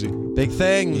things. Crazy. Big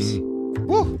things.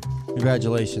 Woo.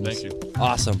 Congratulations. Thank you.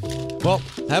 Awesome. Well,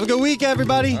 have a good week,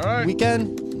 everybody. All right.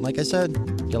 Weekend, like I said,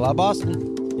 get a lot of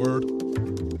Boston. Word.